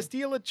Absolutely. greatest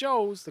deal at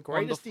Joe's. The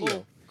greatest Wonderful.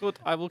 deal. Good,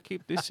 I will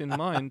keep this in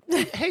mind.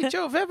 Hey,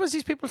 Joe, where was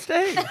these people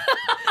staying?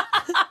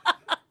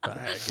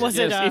 Was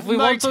Yes, it a if we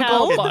want to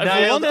motel? go by-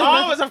 if we want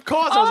to- of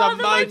course, Oh,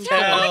 the motel.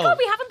 Oh my god,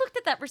 we haven't looked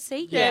at that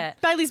receipt Yeah,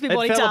 yet. Bailey's been It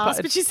wanting to fell apart.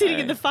 ask, but she's sitting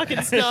in the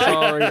fucking snow.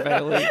 Sorry,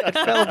 Bailey.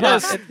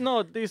 yes,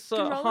 no, this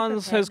roll up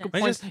Hans the has red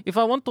good next. point. If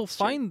I want to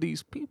find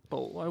these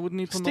people, I would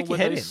need to know Stick your where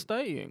head they're in.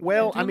 staying.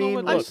 Well, Do you I know mean,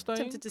 where they're look- staying?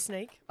 Tempted to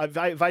sneak.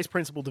 Vice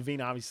Principal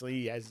Devine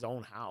obviously has his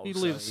own house. He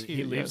lives He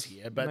here, lives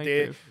yes. here. But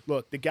Native.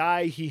 look, the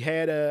guy, he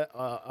had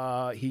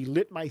he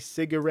lit my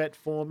cigarette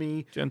for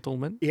me.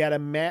 Gentlemen, He had a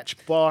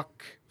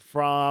matchbox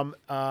from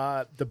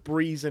the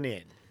Breezing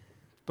Inn.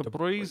 the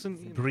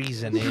brazen.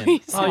 Breezing in.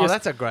 Oh, yes.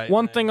 that's a great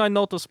One name. thing I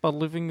noticed about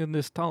living in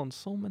this town,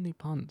 so many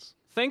puns.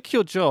 Thank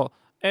you, Joe.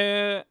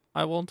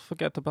 I won't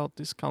forget about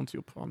discount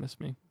you promised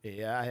me.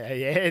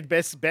 Yeah.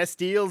 Best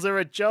deals are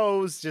at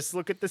Joe's. Just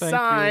look at the Thank you.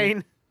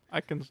 sign.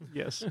 I can,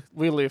 yes,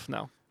 we live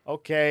now.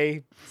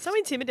 Okay. So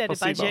intimidated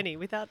by Placebo. Jenny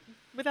without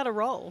a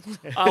roll.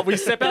 We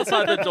step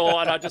outside the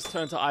door and I just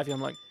turn to Ivy.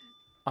 I'm like,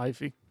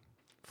 Ivy,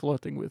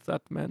 flirting with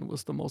that man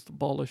was the most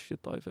baller shit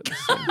I've ever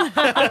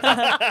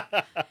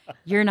seen.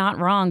 You're not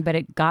wrong, but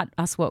it got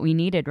us what we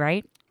needed,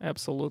 right?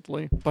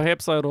 Absolutely.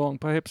 Perhaps I'm wrong.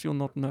 Perhaps you're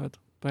not nerd.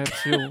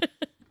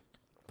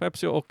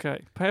 Perhaps you're okay.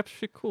 Perhaps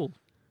she's cool.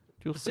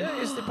 Do you think?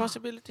 There is the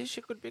possibility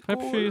she could be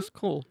Perhaps cool. she is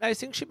cool. I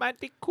think she might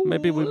be cool.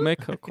 Maybe we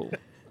make her cool.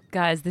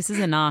 Guys, this is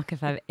an arc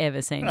if I've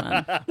ever seen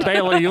one.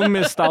 Bailey, you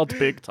missed out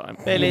big time.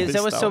 Bailey, You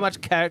there was missed so out.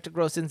 much character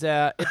growth in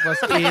there. It was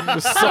It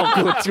was so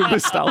good. You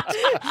missed out.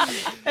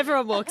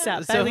 Everyone walks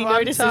out. So Bailey one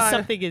notices time-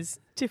 something is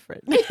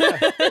different.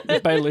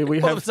 Bailey, we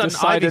All of have a sudden,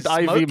 decided Ivy's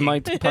Ivy smoking.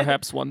 might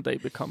perhaps one day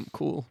become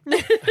cool.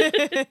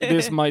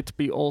 This might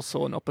be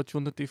also an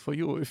opportunity for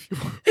you if you.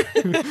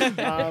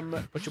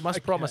 But you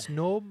must promise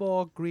no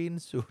more green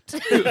suit.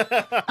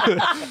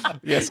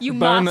 Yes, You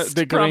burn must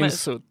the green promise.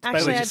 suit. Actually,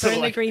 Bailey I just sort of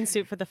burned the like- green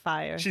suit for the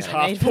fire. She's that I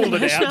half made for pulled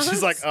the it out.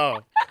 She's marshmallows. like,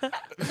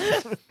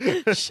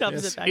 oh.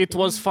 Shoves it back It in.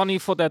 was funny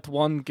for that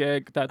one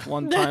gag that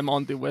one time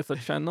on the Weather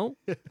Channel,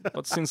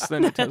 but since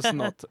then it has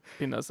not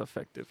been as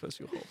effective as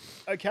you hope.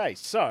 Okay,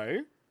 so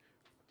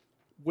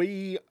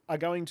we are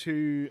going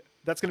to.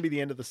 That's going to be the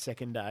end of the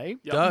second day.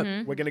 Dope.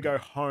 We're going to go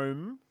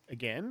home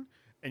again,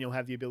 and you'll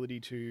have the ability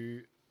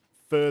to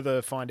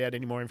further find out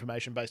any more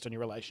information based on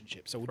your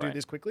relationship. So we'll do Right.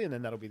 this quickly, and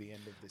then that'll be the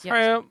end of this.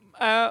 Yep.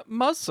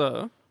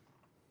 Mother,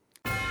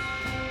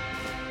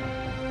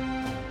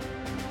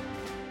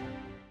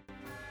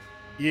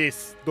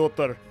 Yes,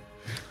 daughter.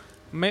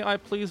 may I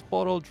please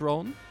borrow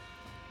drone?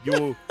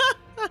 You.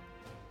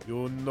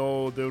 You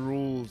know the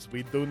rules.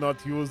 We do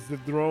not use the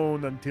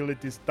drone until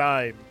it is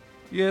time.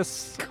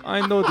 Yes,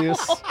 I know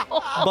this,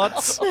 but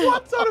What sort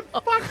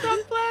of fucked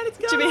up plan is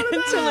Do you mean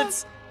until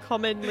it's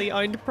commonly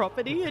owned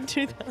property in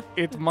 2000?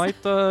 it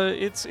might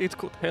it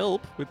could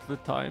help with the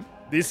time.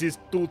 This is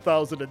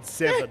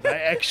 2007. I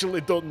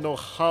actually don't know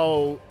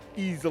how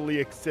easily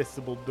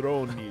accessible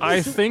drone is.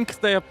 I think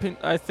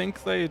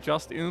they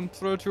just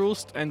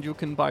introduced, and you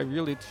can buy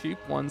really cheap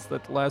ones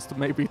that last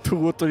maybe 2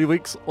 or 3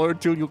 weeks, or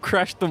until you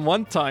crash them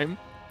one time,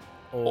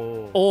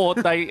 Oh. or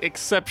they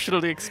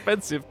exceptionally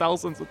expensive,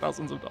 thousands and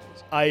thousands of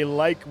dollars. I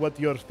like what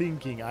you're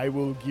thinking. I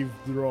will give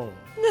drone.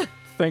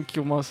 Thank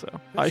you,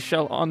 Marcel. I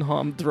shall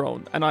unharmed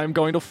drone, and I'm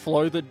going to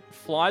fly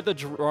the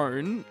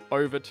drone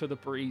over to the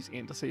breeze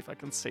inn to see if I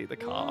can see the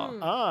car.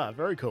 Ah,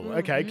 very cool.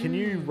 Okay, can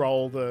you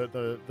roll the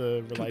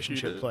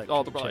relationship Computer- play?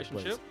 Oh, the check,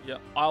 relationship. please? Yeah,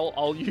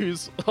 I'll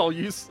use all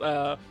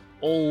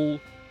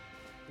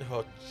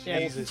Oh, Yeah.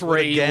 Jesus. what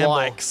a 3 gamble.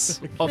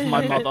 likes of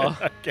my mother.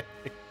 Okay,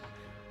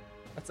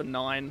 That's a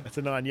 9. that's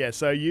a 9. Yeah,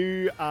 so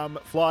you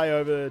fly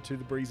over to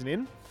the Breezen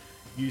Inn.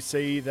 You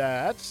see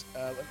that.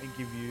 Let me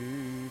give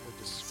you the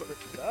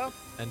descriptor.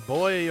 And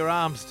boy, are your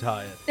arms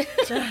tired.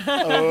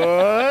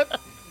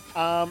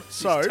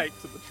 So Take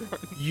to the drone.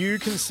 you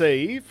can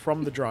see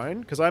from the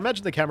drone, because I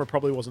imagine the camera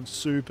probably wasn't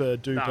super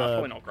duper. Nah,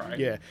 probably not great.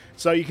 Yeah.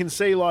 So you can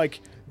see like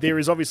there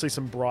is obviously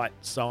some bright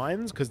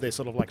signs because they're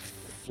sort of like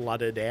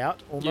flooded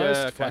out almost,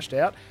 Yeah, okay. flashed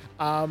out.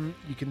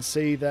 You can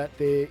see that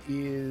there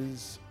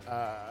is.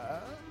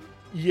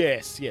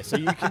 Yes. So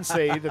you can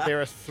see that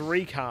there are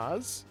 3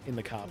 cars in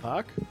the car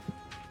park.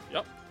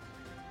 Yep.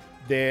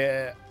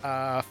 There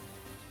are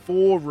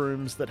 4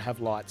 rooms that have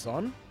lights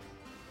on.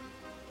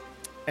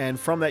 And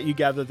from that, you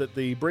gather that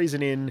the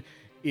Breezen Inn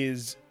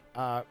is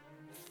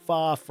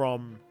far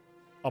from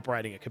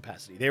operating at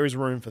capacity. There is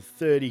room for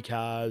 30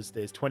 cars.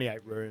 There's 28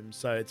 rooms.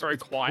 So it's Very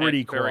quiet,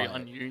 pretty very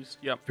quiet. unused.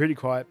 Yep. Pretty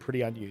quiet,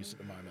 pretty unused at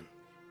the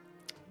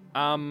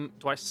moment.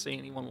 Do I see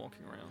anyone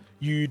walking around?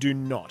 You do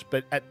not.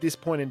 But at this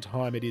point in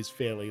time, it is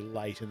fairly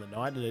late in the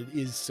night and it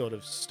is sort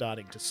of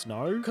starting to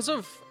snow. Because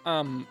of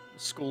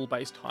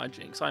school-based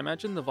hijinks, I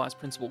imagine the vice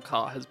principal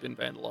car has been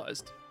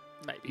vandalized.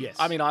 Maybe. Yes,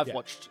 I mean, I've yeah.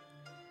 watched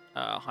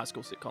high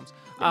school sitcoms.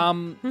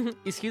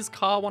 Is his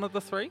car one of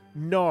the 3?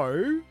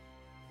 No,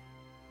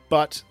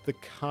 but the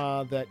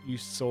car that you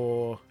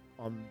saw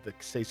on the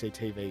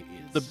CCTV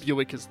is. The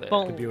Buick is there.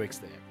 Bon. The Buick's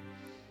there.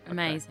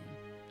 Amazing.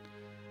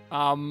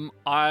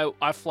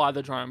 I fly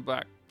the drone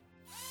back.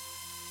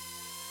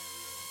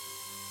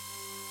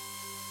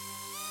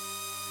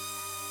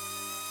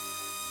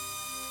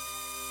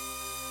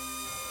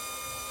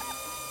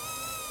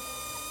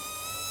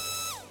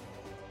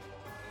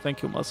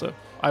 Thank you, Mother.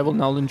 I will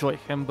now enjoy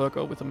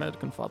hamburger with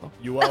American father.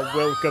 You are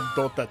welcome,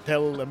 daughter.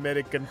 Tell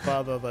American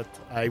father that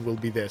I will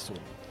be there soon.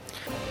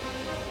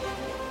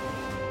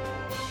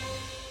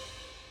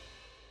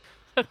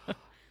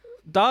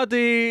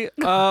 Daddy,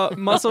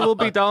 Mother will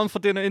be down for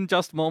dinner in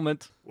just a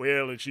moment.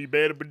 Well, and she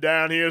better be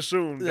down here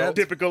soon. That's-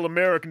 Typical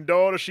American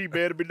daughter, she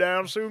better be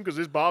down soon because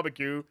this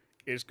barbecue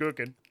is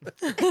cooking.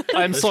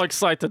 I'm so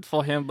excited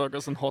for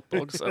hamburgers and hot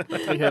dogs that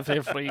we have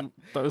every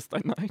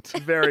Thursday night.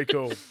 Very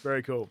cool.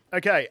 Very cool.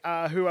 Okay,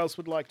 who else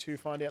would like to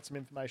find out some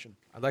information?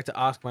 I'd like to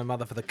ask my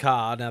mother for the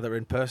car now that we're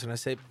in person. I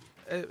say,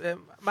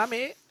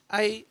 Mommy,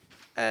 I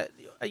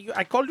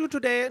called you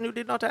today and you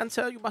did not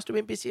answer. You must have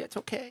been busy. It's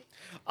okay.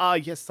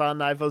 Yes,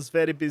 son, I was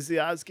very busy.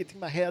 I was getting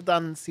my hair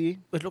done, see?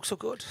 It looks so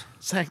good.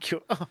 Thank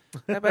you. Oh,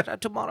 But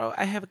tomorrow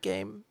I have a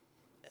game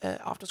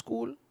after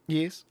school.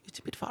 yes? It's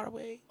a bit far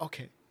away.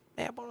 Okay.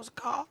 May I borrow the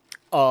car?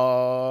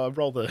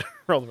 Roll the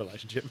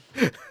relationship.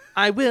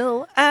 I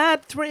will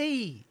add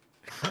 3.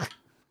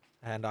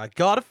 And I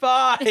got a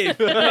 5.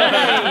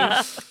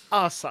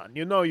 Son,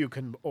 you know you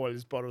can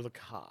always borrow the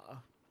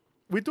car.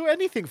 We do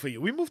anything for you.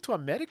 We moved to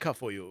America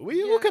for you.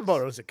 You can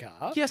borrow the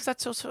car. Yes,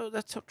 that's so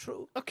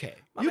true. Okay,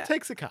 My you man.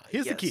 take the car.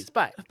 Here's the Yes. keys.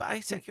 Bye.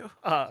 Bye, thank you.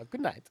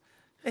 Good night.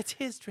 It's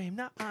his dream,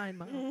 not mine,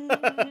 Mom.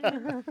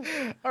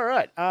 All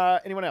right.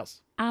 Anyone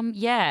else?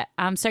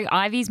 So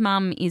Ivy's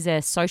mum is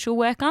a social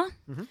worker.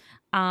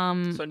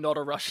 So not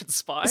a Russian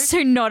spy.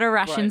 So not a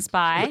Russian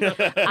Right.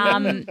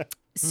 spy.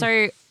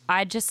 So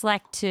I'd just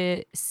like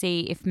to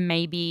see if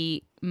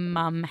maybe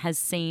mum has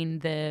seen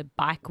the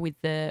bike with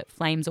the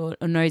flames or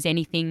knows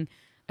anything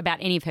about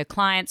any of her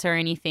clients or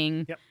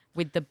anything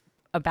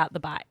about the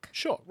bike.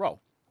 Sure. Roll.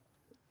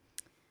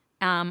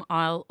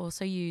 I'll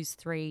also use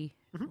 3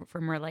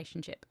 from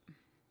relationship.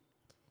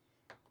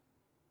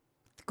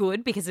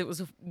 Good, because it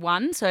was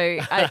 1, so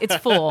it's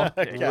 4.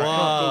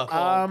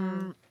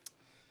 Wow.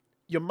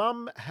 Your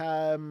mum,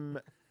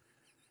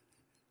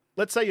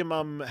 let's say your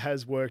mum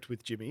has worked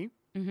with Jimmy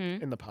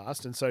in the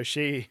past, and so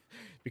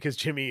because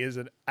Jimmy is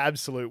an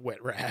absolute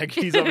wet rag,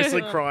 he's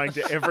obviously crying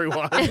to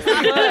everyone.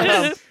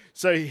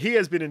 So he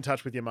has been in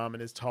touch with your mum and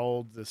has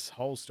told this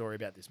whole story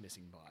about this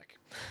missing bike.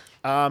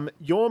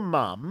 Your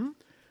mum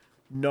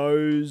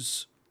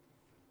knows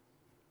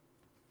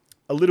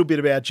a little bit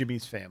about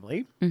Jimmy's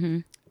family,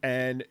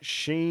 and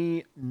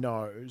she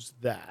knows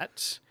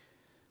that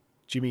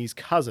Jimmy's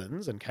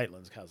cousins and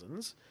Caitlin's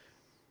cousins,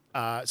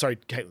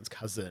 Caitlin's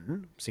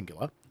cousin,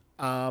 singular,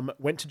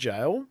 went to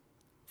jail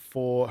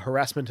for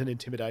harassment and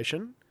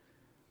intimidation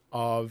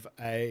of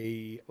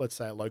let's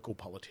say a local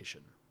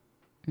politician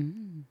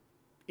in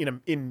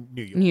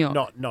New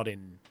York, not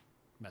in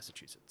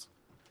Massachusetts.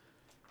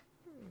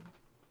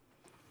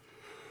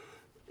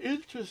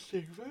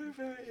 Interesting, very,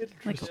 very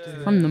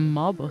interesting. From the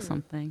mob or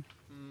something.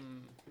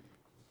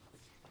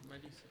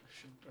 Maybe I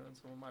should burn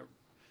some of my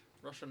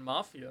Russian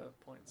mafia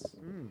points.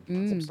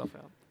 Some stuff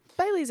out.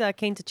 Bailey's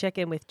keen to check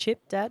in with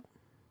Chip, Dad.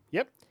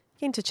 Yep.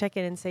 Keen to check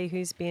in and see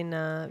who's been,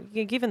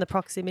 given the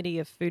proximity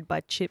of Food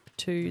by Chip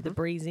to the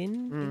Breeze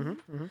Inn.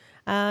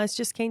 It's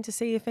just keen to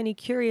see if any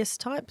curious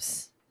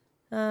types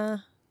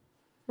were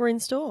in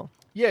store.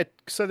 Yeah,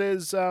 so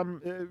there's,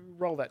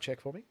 roll that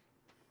check for me.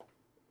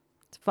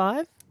 It's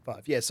 5.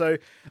 5, yeah. So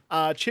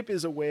Chip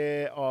is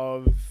aware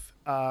of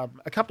a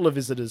couple of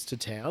visitors to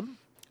town.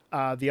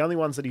 The only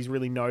ones that he's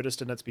really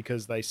noticed, and that's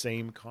because they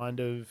seem kind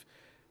of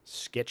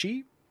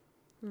sketchy,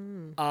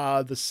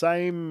 are the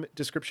same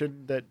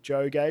description that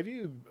Joe gave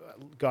you. A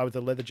guy with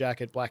a leather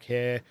jacket, black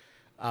hair,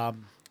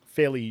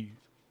 fairly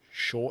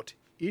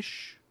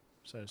short-ish,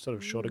 so sort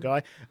of shorter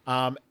guy.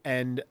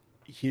 And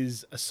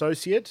his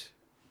associate,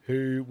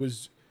 who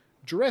was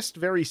dressed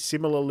very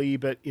similarly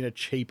but in a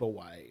cheaper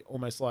way,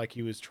 almost like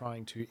he was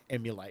trying to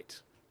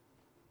emulate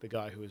the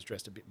guy who was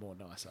dressed a bit more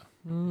nicer.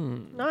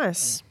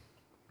 Nice.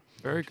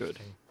 Very good.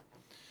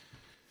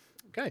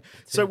 Okay,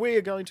 so we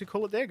are going to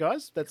call it there,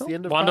 guys. That's the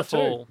end of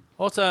Wonderful.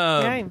 Awesome.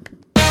 Okay.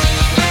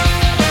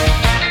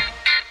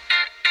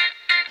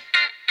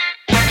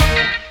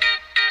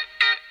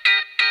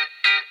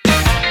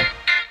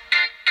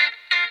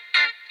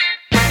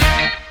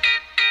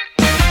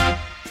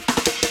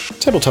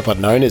 Tabletop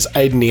Unknown is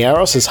Aidan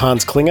Niaros as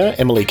Hans Klinger,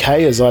 Emily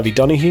Kay as Ivy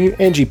Donoghue,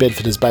 Angie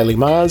Bedford as Bailey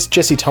Mars,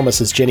 Jesse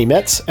Thomas as Jenny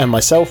Metz, and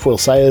myself, Will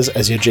Sayers,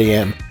 as your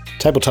GM.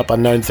 Tabletop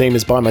Unknown theme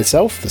is by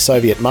myself, the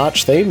Soviet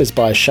March theme is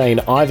by Shane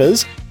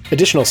Ivers,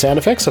 additional sound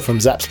effects are from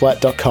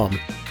zapsplat.com.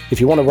 If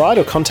you want to write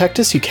or contact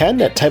us, you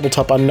can at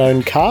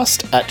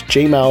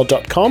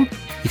tabletopUnknownCast@gmail.com.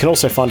 You can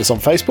also find us on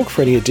Facebook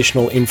for any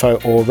additional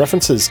info or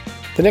references.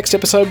 The next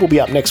episode will be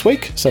up next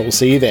week, so we'll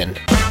see you then.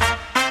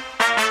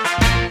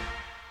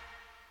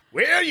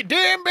 Well, you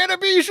damn better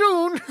be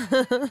soon. The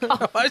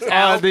favourite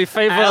Al of the is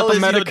your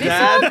medical.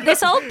 dad?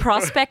 This old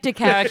prospector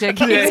character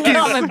keeps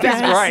coming He's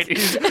back. great.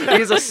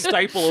 He's a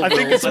staple of I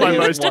think Will's it's my that he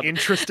most doesn't want.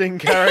 interesting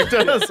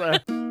character. So.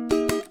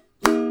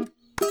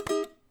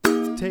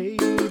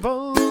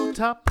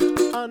 Tabletop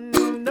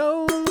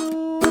Unknown.